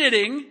you're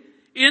sitting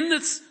in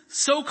this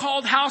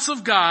so-called house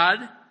of God,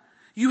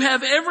 you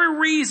have every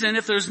reason,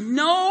 if there's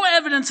no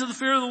evidence of the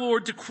fear of the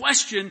Lord, to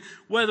question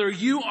whether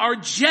you are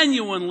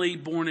genuinely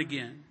born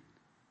again.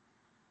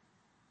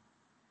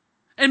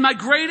 And my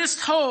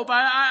greatest hope,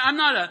 I'm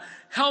not a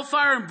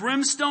hellfire and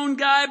brimstone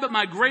guy, but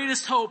my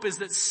greatest hope is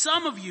that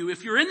some of you,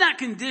 if you're in that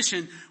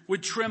condition,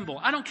 would tremble.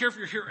 I don't care if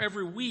you're here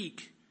every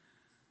week,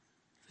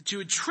 that you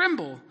would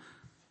tremble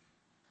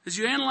as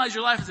you analyze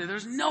your life and say,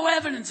 there's no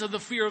evidence of the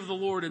fear of the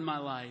Lord in my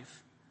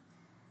life.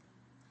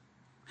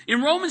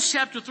 In Romans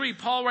chapter 3,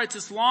 Paul writes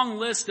this long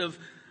list of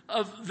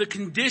the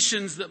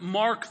conditions that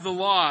mark the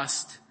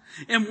lost.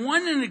 And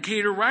one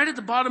indicator right at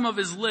the bottom of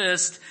his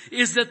list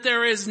is that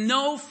there is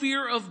no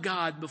fear of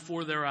God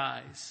before their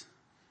eyes.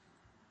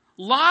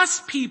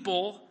 Lost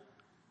people,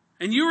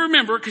 and you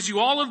remember because you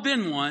all have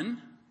been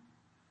one,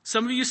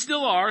 some of you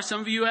still are,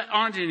 some of you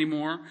aren't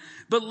anymore,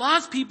 but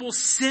lost people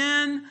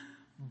sin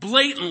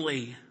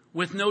blatantly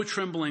with no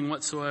trembling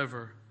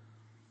whatsoever.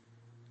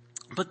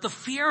 But the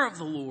fear of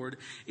the Lord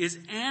is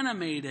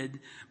animated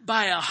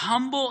by a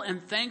humble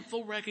and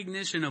thankful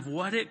recognition of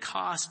what it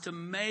costs to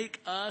make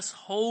us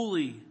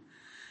holy.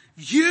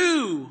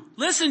 You,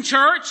 listen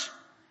church,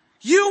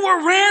 you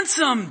were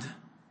ransomed.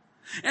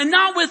 And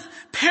not with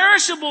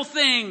perishable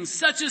things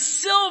such as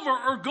silver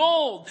or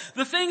gold,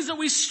 the things that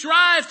we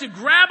strive to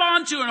grab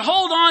onto and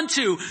hold on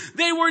to.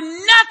 They were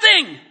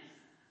nothing.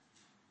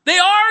 They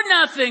are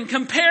nothing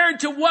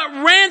compared to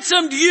what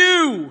ransomed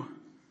you.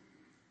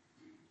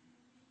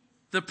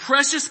 The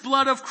precious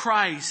blood of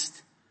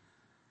Christ,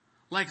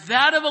 like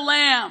that of a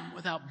lamb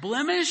without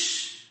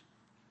blemish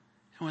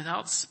and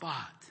without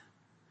spot.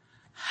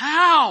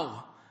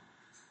 How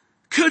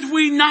could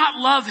we not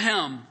love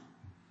him?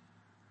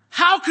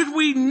 How could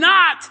we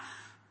not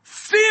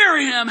fear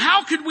him?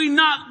 How could we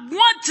not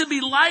want to be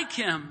like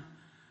him?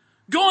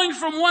 Going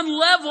from one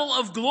level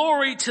of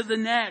glory to the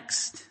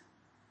next.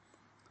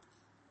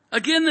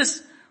 Again,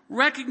 this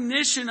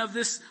recognition of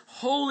this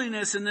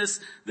holiness and this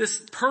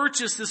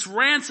purchase, this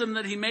ransom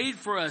that he made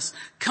for us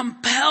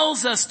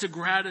compels us to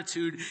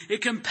gratitude. It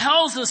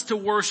compels us to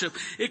worship.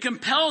 It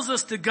compels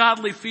us to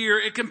godly fear.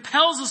 It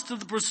compels us to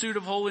the pursuit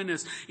of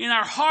holiness in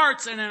our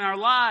hearts and in our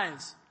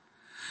lives.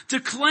 To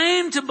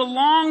claim to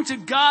belong to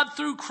God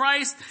through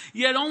Christ,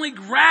 yet only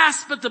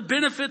grasp at the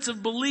benefits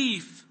of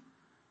belief.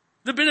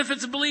 The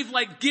benefits of belief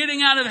like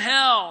getting out of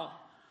hell,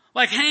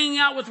 like hanging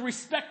out with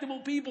respectable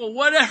people,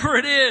 whatever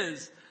it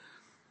is.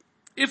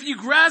 If you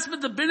grasp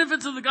at the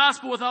benefits of the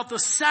gospel without the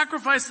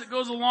sacrifice that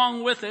goes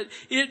along with it,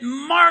 it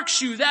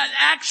marks you, that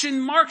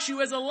action marks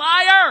you as a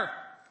liar.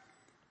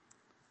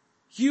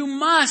 You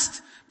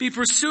must be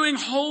pursuing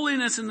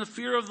holiness in the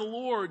fear of the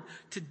Lord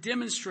to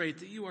demonstrate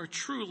that you are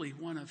truly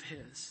one of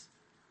His.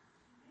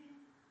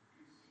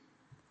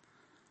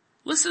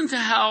 Listen to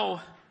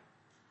how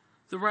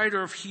the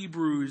writer of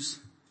Hebrews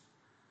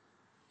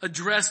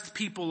addressed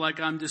people like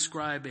I'm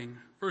describing.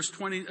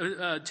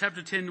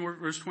 Chapter 10,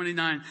 verse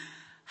 29.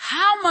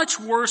 How much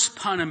worse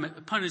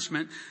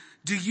punishment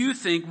do you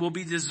think will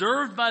be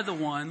deserved by the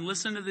one,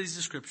 listen to these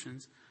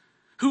descriptions,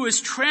 who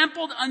has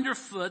trampled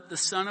underfoot the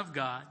Son of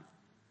God,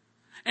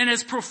 and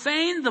has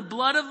profaned the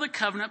blood of the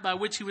covenant by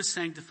which He was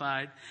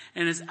sanctified,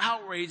 and has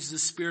outraged the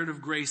Spirit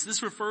of grace?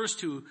 This refers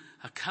to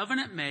a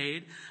covenant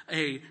made,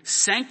 a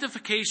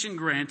sanctification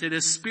granted,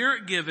 a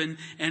Spirit given,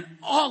 and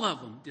all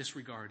of them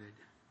disregarded.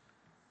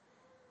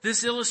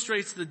 This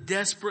illustrates the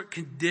desperate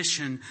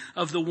condition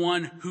of the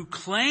one who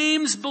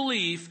claims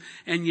belief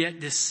and yet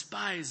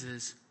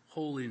despises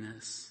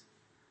holiness.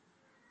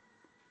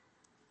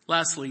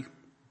 Lastly,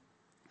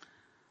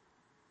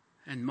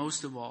 and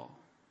most of all,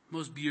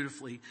 most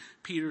beautifully,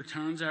 Peter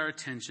turns our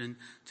attention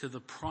to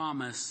the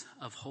promise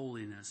of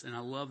holiness. And I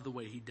love the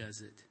way he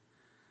does it.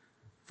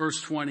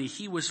 Verse 20,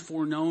 He was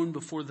foreknown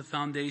before the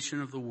foundation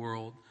of the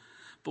world,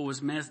 but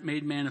was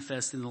made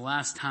manifest in the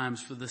last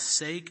times for the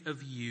sake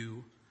of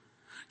you.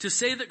 To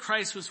say that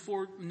Christ was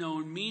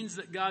foreknown means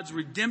that God's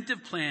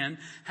redemptive plan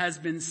has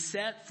been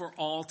set for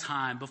all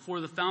time,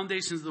 before the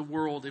foundations of the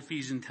world,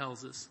 Ephesians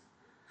tells us.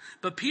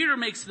 But Peter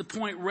makes the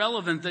point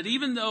relevant that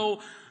even though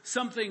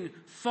something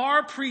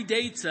far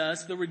predates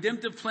us, the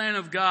redemptive plan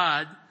of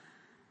God,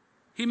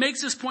 he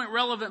makes this point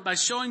relevant by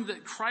showing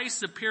that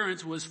Christ's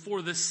appearance was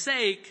for the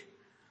sake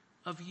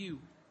of you.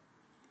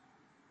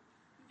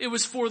 It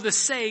was for the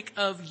sake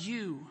of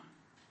you.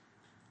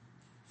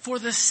 For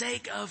the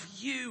sake of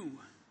you.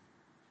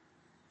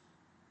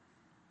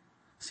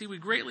 See, we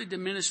greatly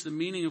diminish the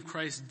meaning of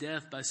Christ's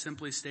death by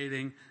simply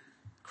stating,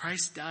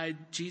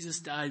 Jesus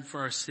died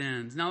for our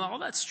sins. Now, all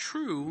that's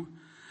true,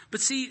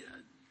 but see,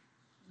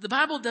 the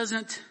Bible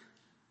doesn't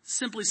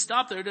simply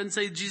stop there. It doesn't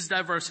say Jesus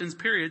died for our sins,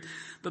 period.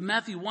 But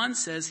Matthew 1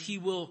 says He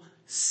will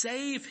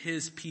save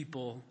His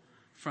people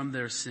from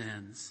their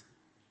sins.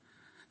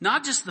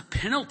 Not just the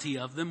penalty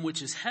of them,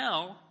 which is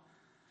hell,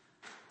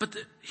 but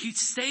He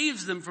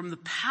saves them from the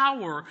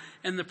power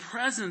and the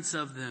presence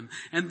of them.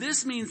 And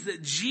this means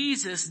that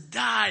Jesus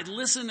died.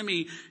 Listen to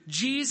me.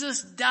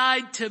 Jesus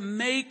died to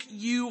make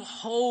you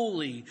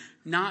holy,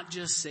 not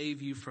just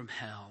save you from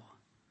hell.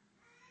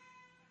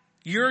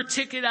 Your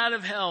ticket out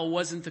of hell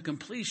wasn't the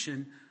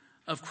completion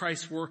of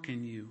Christ's work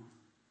in you.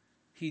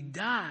 He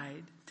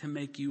died to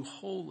make you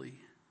holy.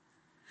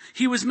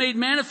 He was made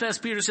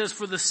manifest, Peter says,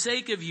 for the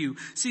sake of you.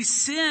 See,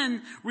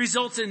 sin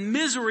results in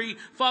misery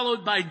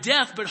followed by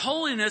death, but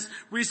holiness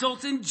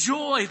results in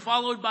joy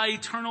followed by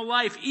eternal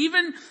life.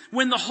 Even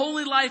when the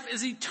holy life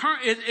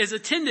is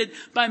attended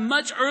by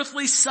much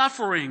earthly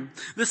suffering.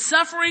 The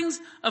sufferings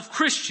of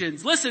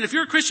Christians. Listen, if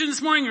you're a Christian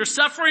this morning, you're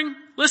suffering.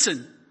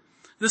 Listen,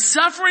 the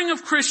suffering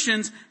of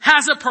Christians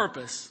has a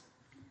purpose.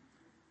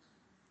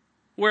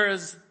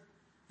 Whereas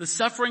the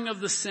suffering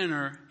of the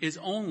sinner is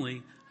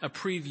only a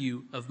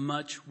preview of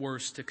much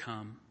worse to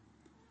come.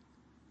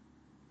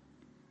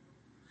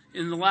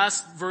 In the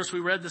last verse we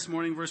read this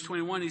morning, verse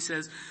 21, he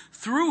says,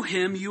 through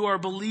Him you are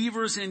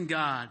believers in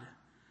God,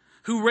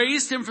 who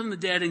raised Him from the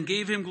dead and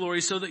gave Him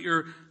glory, so that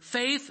your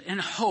faith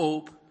and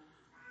hope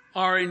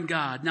are in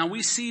God. Now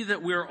we see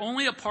that we're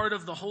only a part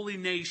of the holy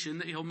nation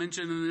that he'll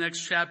mention in the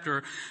next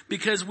chapter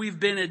because we've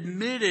been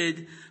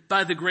admitted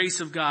by the grace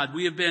of God.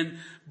 We have been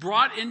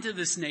brought into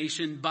this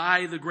nation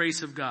by the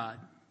grace of God.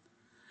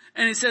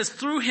 And he says,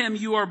 through Him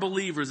you are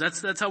believers.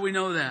 That's how we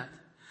know that.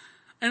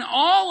 And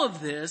all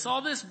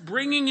this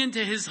bringing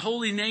into His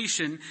holy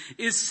nation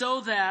is so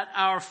that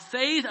our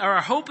faith,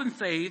 our hope and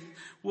faith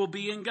will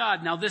be in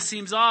God. Now this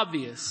seems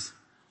obvious.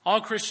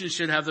 All Christians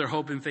should have their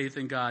hope and faith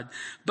in God.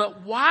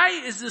 But why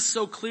is this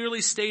so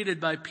clearly stated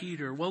by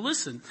Peter? Well,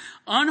 listen,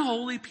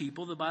 unholy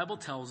people, the Bible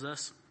tells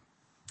us,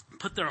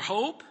 put their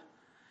hope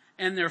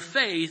and their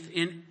faith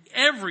in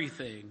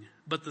everything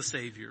but the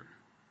Savior.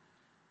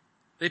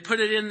 They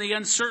put it in the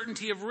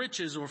uncertainty of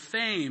riches or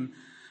fame.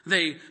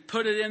 They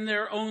put it in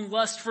their own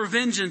lust for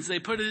vengeance. They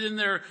put it in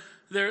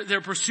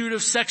their pursuit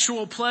of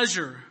sexual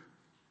pleasure.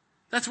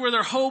 That's where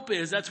their hope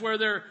is. That's where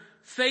their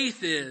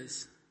faith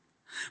is.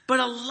 But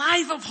a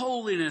life of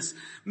holiness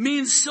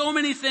means so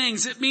many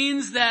things. It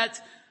means that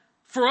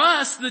for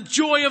us, the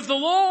joy of the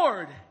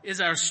Lord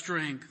is our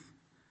strength.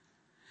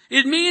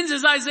 It means,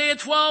 as Isaiah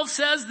 12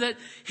 says, that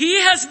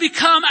He has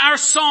become our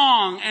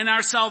song and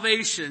our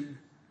salvation.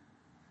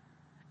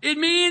 It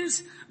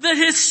means that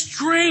His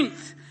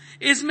strength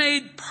is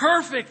made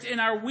perfect in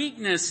our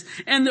weakness,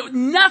 and that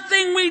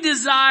nothing we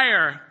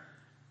desire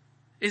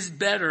is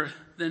better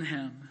than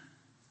Him.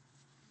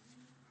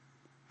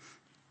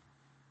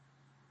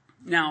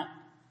 Now,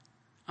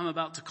 I'm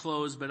about to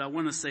close, but I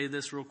want to say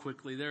this real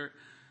quickly.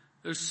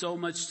 There's so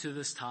much to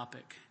this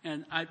topic.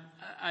 And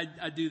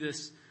I do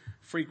this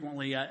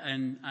frequently,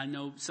 and I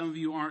know some of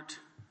you aren't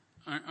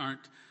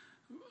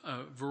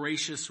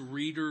voracious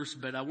readers,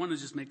 but I want to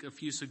just make a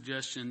few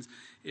suggestions.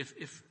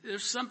 If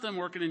there's something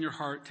working in your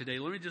heart today,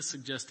 let me just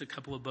suggest a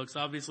couple of books.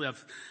 Obviously,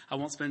 I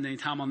won't spend any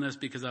time on this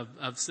because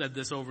I've said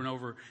this over and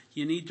over.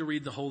 You need to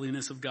read The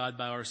Holiness of God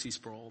by R.C.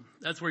 Sproul.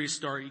 That's where you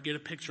start. You get a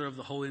picture of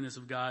the holiness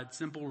of God,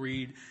 simple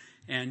read,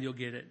 and you'll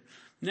get it.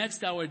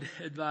 Next, I would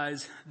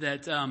advise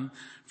that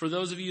for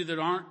those of you that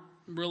aren't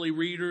really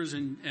readers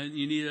and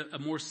you need a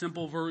more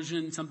simple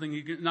version, something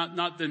you can,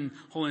 not than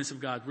Holiness of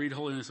God, read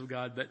Holiness of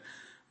God,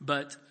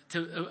 but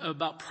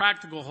about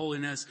practical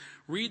holiness,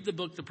 read the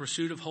book The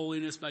Pursuit of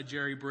Holiness by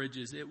Jerry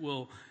Bridges. It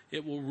will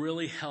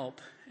really help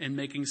in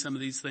making some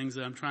of these things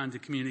that I'm trying to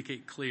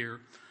communicate clear.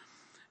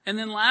 And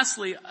then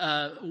lastly,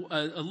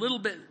 a little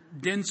bit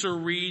denser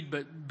read,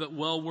 but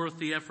well worth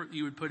the effort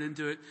you would put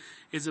into it,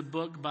 is a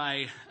book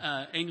by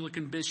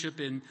Anglican bishop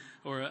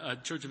or a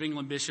Church of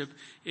England bishop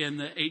in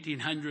the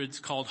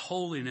 1800s called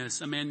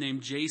Holiness. A man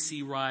named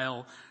J.C.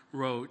 Ryle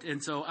wrote.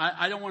 And so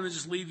I don't want to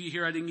just leave you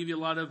here. I didn't give you a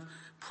lot of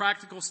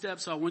practical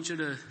steps, so I want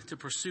you to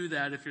pursue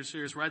that if you're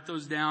serious. Write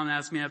those down,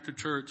 ask me after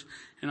church,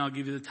 and I'll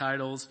give you the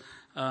titles,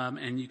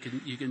 and you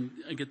can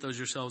get those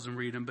yourselves and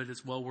read them, but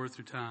it's well worth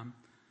your time.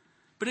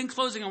 But in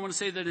closing, I want to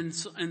say that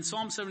in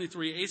Psalm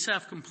 73,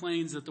 Asaph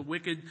complains that the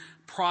wicked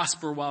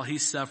prosper while he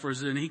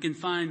suffers, and he can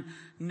find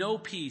no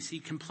peace. He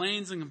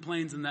complains and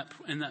complains in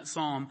that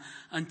psalm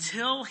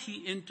until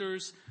he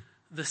enters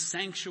the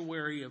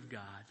sanctuary of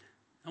God.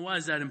 And why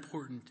is that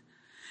important?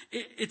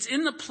 It's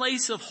in the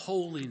place of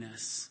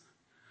holiness.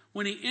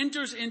 When he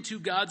enters into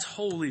God's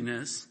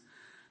holiness,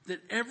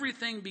 that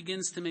everything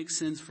begins to make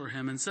sense for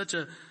him in such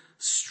a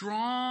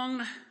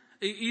strong.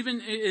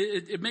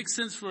 It makes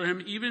sense for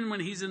him even when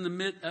he's in the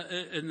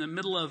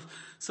middle of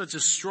such a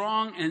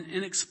strong and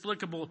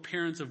inexplicable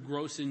appearance of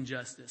gross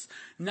injustice.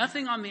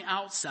 Nothing on the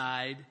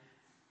outside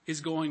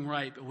is going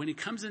right, but when he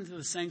comes into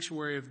the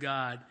sanctuary of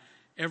God,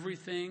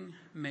 everything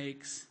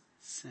makes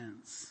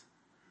sense.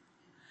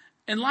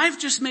 And life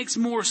just makes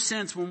more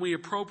sense when we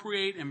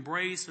appropriate,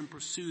 embrace, and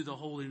pursue the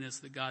holiness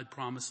that God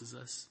promises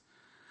us.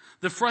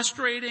 The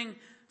frustrating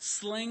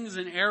slings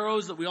and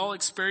arrows that we all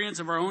experience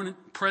of our own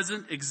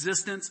present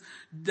existence,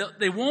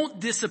 they won't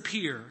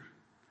disappear.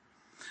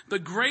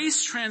 But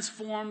grace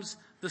transforms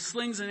the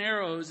slings and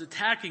arrows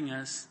attacking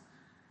us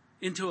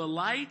into a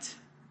light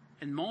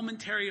and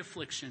momentary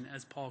affliction,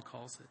 as Paul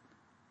calls it.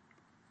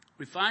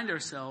 We find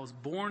ourselves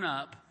borne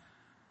up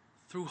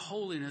through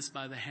holiness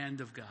by the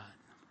hand of God.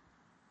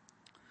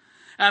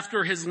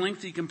 After his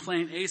lengthy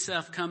complaint,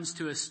 Asaph comes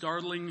to a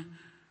startling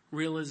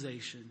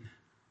realization.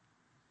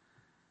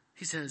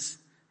 He says,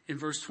 in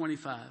verse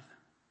 25,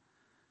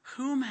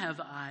 "Whom have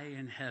I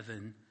in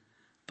heaven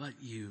but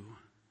you?"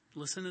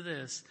 Listen to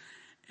this.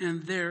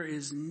 "And there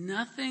is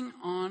nothing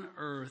on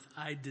earth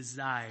I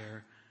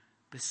desire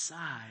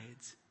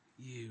besides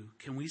you."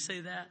 Can we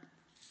say that?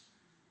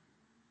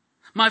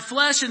 "My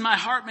flesh and my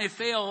heart may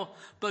fail,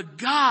 but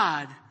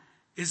God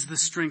is the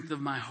strength of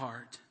my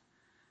heart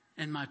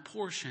and my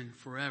portion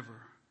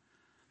forever.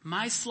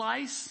 My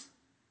slice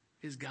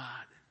is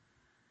God."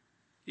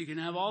 You can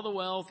have all the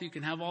wealth, you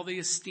can have all the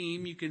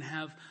esteem, you can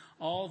have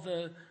all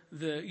the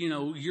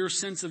your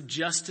sense of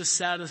justice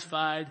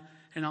satisfied,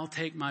 and I'll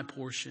take my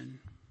portion.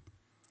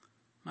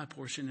 My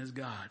portion is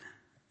God.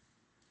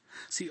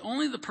 See,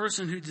 only the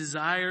person who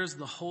desires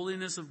the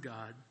holiness of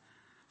God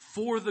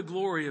for the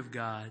glory of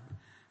God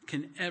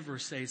can ever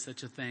say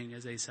such a thing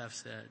as Asaph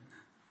said.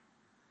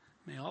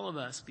 May all of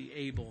us be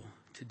able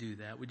to do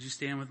that. Would you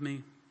stand with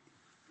me?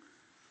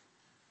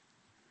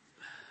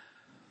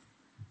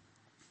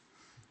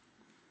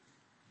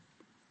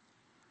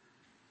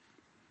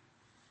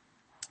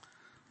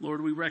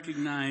 Lord, we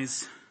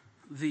recognize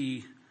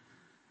the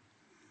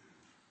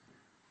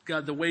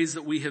ways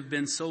that we have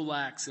been so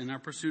lax in our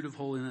pursuit of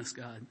holiness,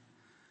 God.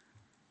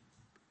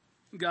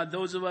 God,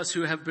 those of us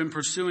who have been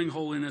pursuing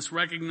holiness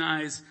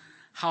recognize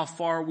how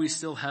far we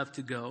still have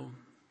to go.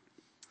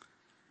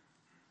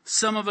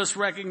 Some of us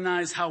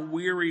recognize how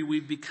weary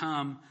we've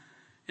become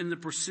in the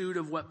pursuit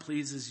of what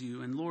pleases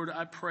you. And Lord,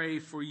 I pray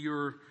for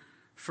your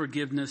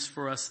forgiveness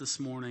for us this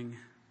morning.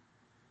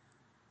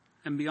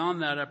 And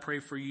beyond that, I pray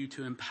for you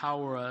to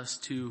empower us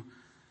to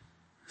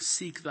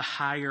seek the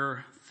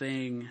higher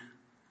thing,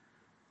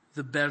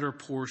 the better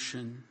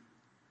portion.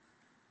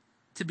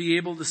 To be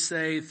able to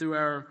say through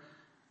our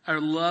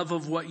love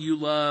of what you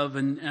love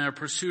and our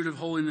pursuit of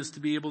holiness, to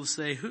be able to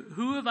say,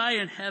 who have I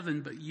in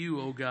heaven but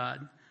you, O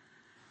God?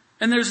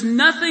 And there's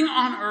nothing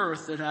on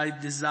earth that I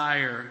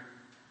desire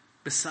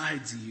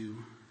besides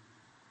you.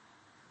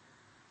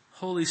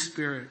 Holy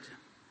Spirit,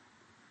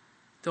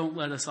 don't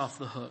let us off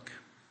the hook.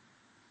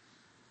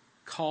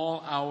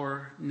 Call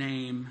our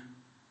name.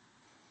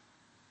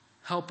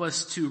 Help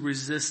us to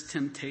resist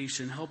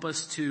temptation. Help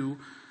us to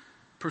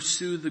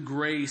pursue the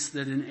grace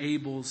that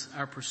enables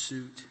our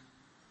pursuit.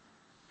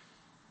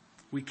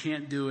 We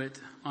can't do it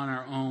on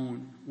our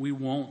own. We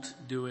won't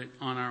do it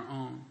on our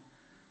own.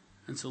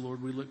 And so,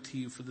 Lord, we look to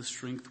you for the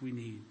strength we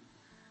need.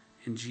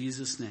 In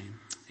Jesus' name,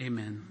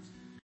 amen.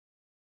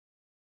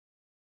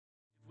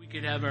 We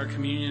could have our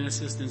communion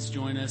assistants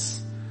join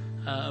us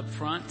up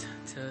front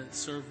to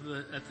serve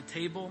at the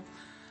table.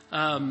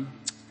 I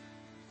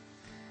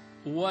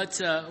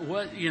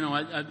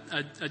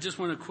just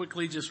want to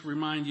quickly just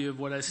remind you of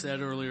what I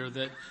said earlier,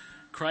 that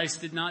Christ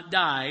did not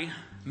die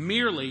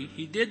merely.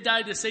 He did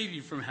die to save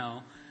you from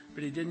hell,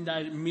 but he didn't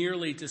die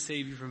merely to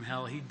save you from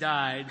hell. He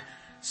died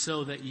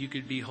so that you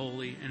could be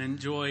holy and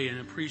enjoy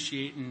and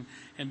appreciate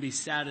and be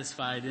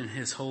satisfied in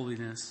his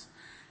holiness.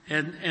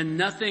 And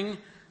nothing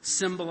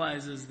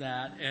symbolizes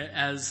that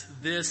as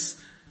this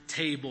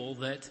table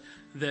that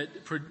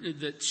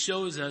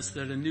shows us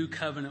that a new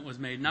covenant was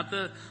made. Not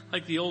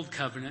like the old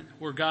covenant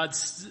where God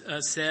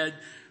said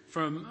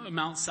from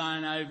Mount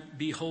Sinai,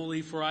 "Be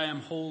holy for I am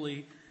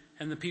holy."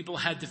 And the people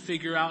had to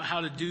figure out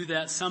how to do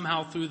that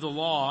somehow through the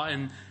law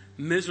and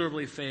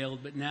miserably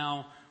failed. But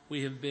now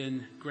we have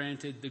been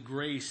granted the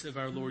grace of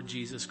our Lord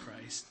Jesus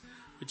Christ,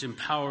 which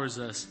empowers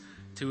us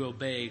to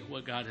obey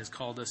what God has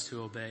called us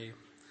to obey.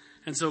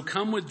 And so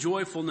come with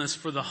joyfulness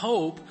for the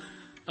hope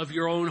of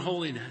your own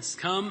holiness.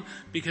 Come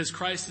because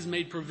Christ has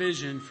made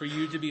provision for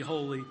you to be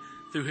holy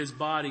through his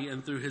body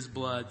and through his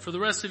blood. For the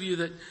rest of you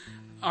that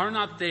are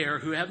not there,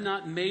 who have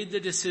not made the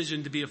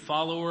decision to be a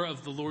follower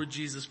of the Lord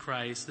Jesus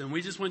Christ, then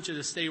we just want you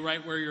to stay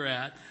right where you're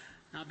at.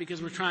 Not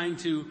because we're trying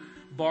to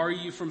bar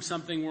you from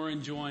something we're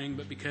enjoying,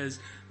 but because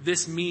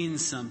this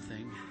means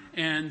something.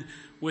 And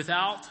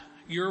without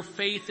your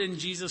faith in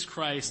Jesus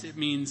Christ, it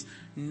means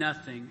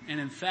nothing. And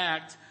in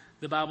fact,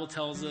 the Bible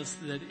tells us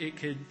that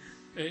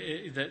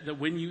that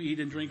when you eat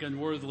and drink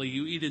unworthily,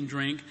 you eat and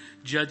drink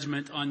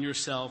judgment on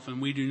yourself. And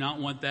we do not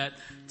want that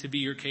to be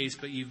your case.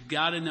 But you've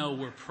got to know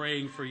we're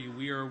praying for you.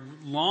 We are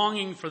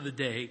longing for the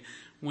day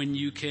when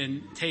you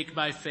can take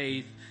by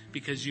faith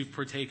because you've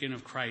partaken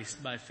of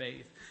Christ by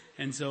faith.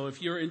 And so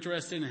if you're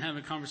interested in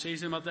having a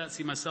conversation about that,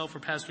 see myself or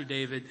Pastor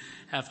David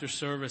after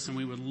service, and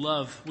we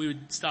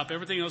would stop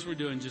everything else we're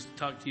doing just to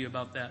talk to you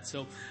about that.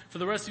 So for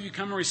the rest of you,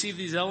 come and receive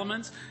these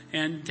elements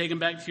and take them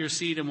back to your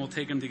seat, and we'll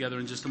take them together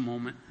in just a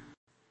moment.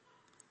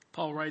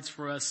 Paul writes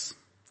for us,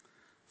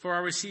 "For I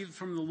received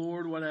from the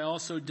Lord what I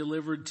also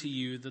delivered to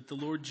you, that the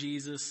Lord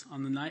Jesus,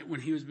 on the night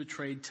when he was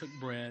betrayed, took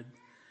bread.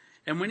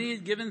 And when he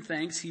had given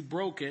thanks, he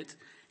broke it,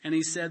 and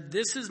he said,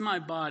 'This is my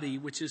body,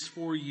 which is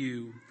for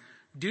you.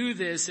 Do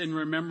this in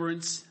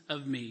remembrance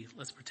of me.'"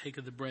 Let's partake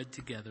of the bread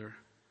together.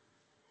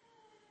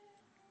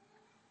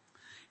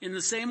 "In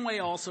the same way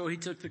also he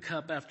took the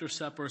cup after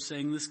supper,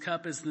 saying, 'This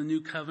cup is the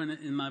new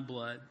covenant in my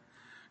blood.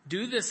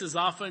 Do this as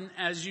often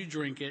as you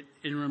drink it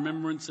in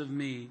remembrance of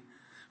me.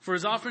 For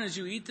as often as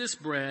you eat this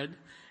bread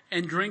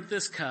and drink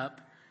this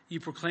cup, you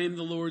proclaim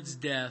the Lord's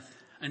death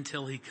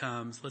until he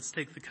comes.'" Let's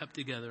take the cup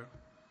together.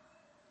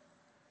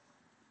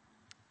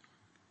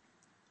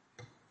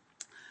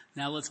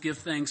 Now let's give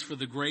thanks for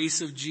the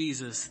grace of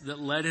Jesus that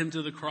led him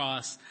to the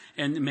cross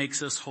and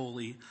makes us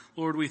holy.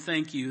 Lord, we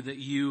thank you that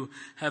you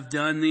have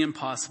done the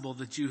impossible,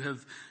 that you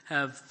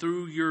have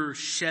through your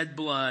shed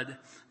blood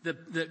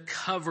that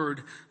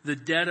covered the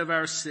debt of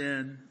our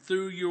sin,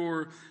 through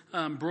your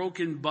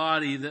broken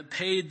body that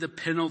paid the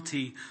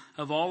penalty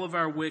of all of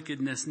our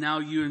wickedness. Now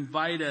you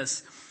invite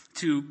us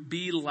to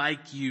be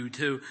like you,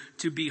 to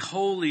be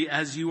holy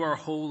as you are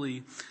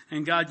holy.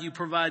 And God, you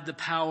provide the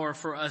power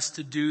for us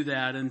to do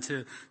that and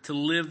to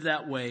live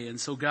that way.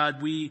 And so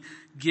God, we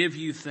give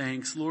you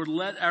thanks. Lord,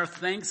 let our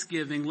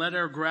thanksgiving, let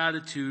our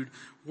gratitude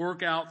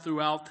work out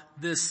throughout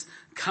this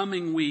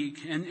coming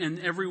week and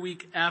every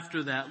week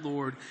after that,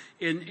 Lord,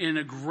 in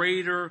a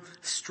greater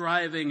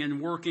striving and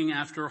working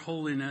after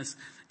holiness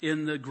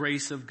in the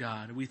grace of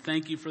God. We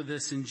thank you for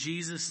this in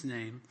Jesus'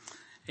 name.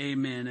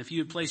 Amen. If you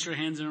would place your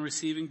hands in a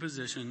receiving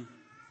position,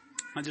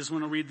 I just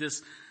want to read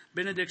this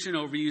benediction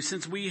over you.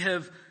 "Since we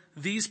have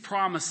these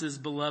promises,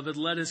 beloved,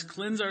 let us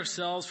cleanse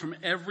ourselves from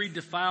every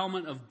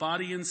defilement of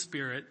body and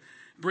spirit,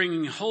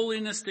 bringing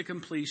holiness to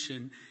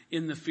completion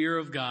in the fear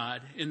of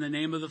God. In the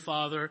name of the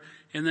Father,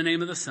 in the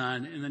name of the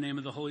Son, in the name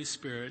of the Holy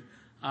Spirit.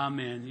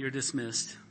 Amen." You're dismissed.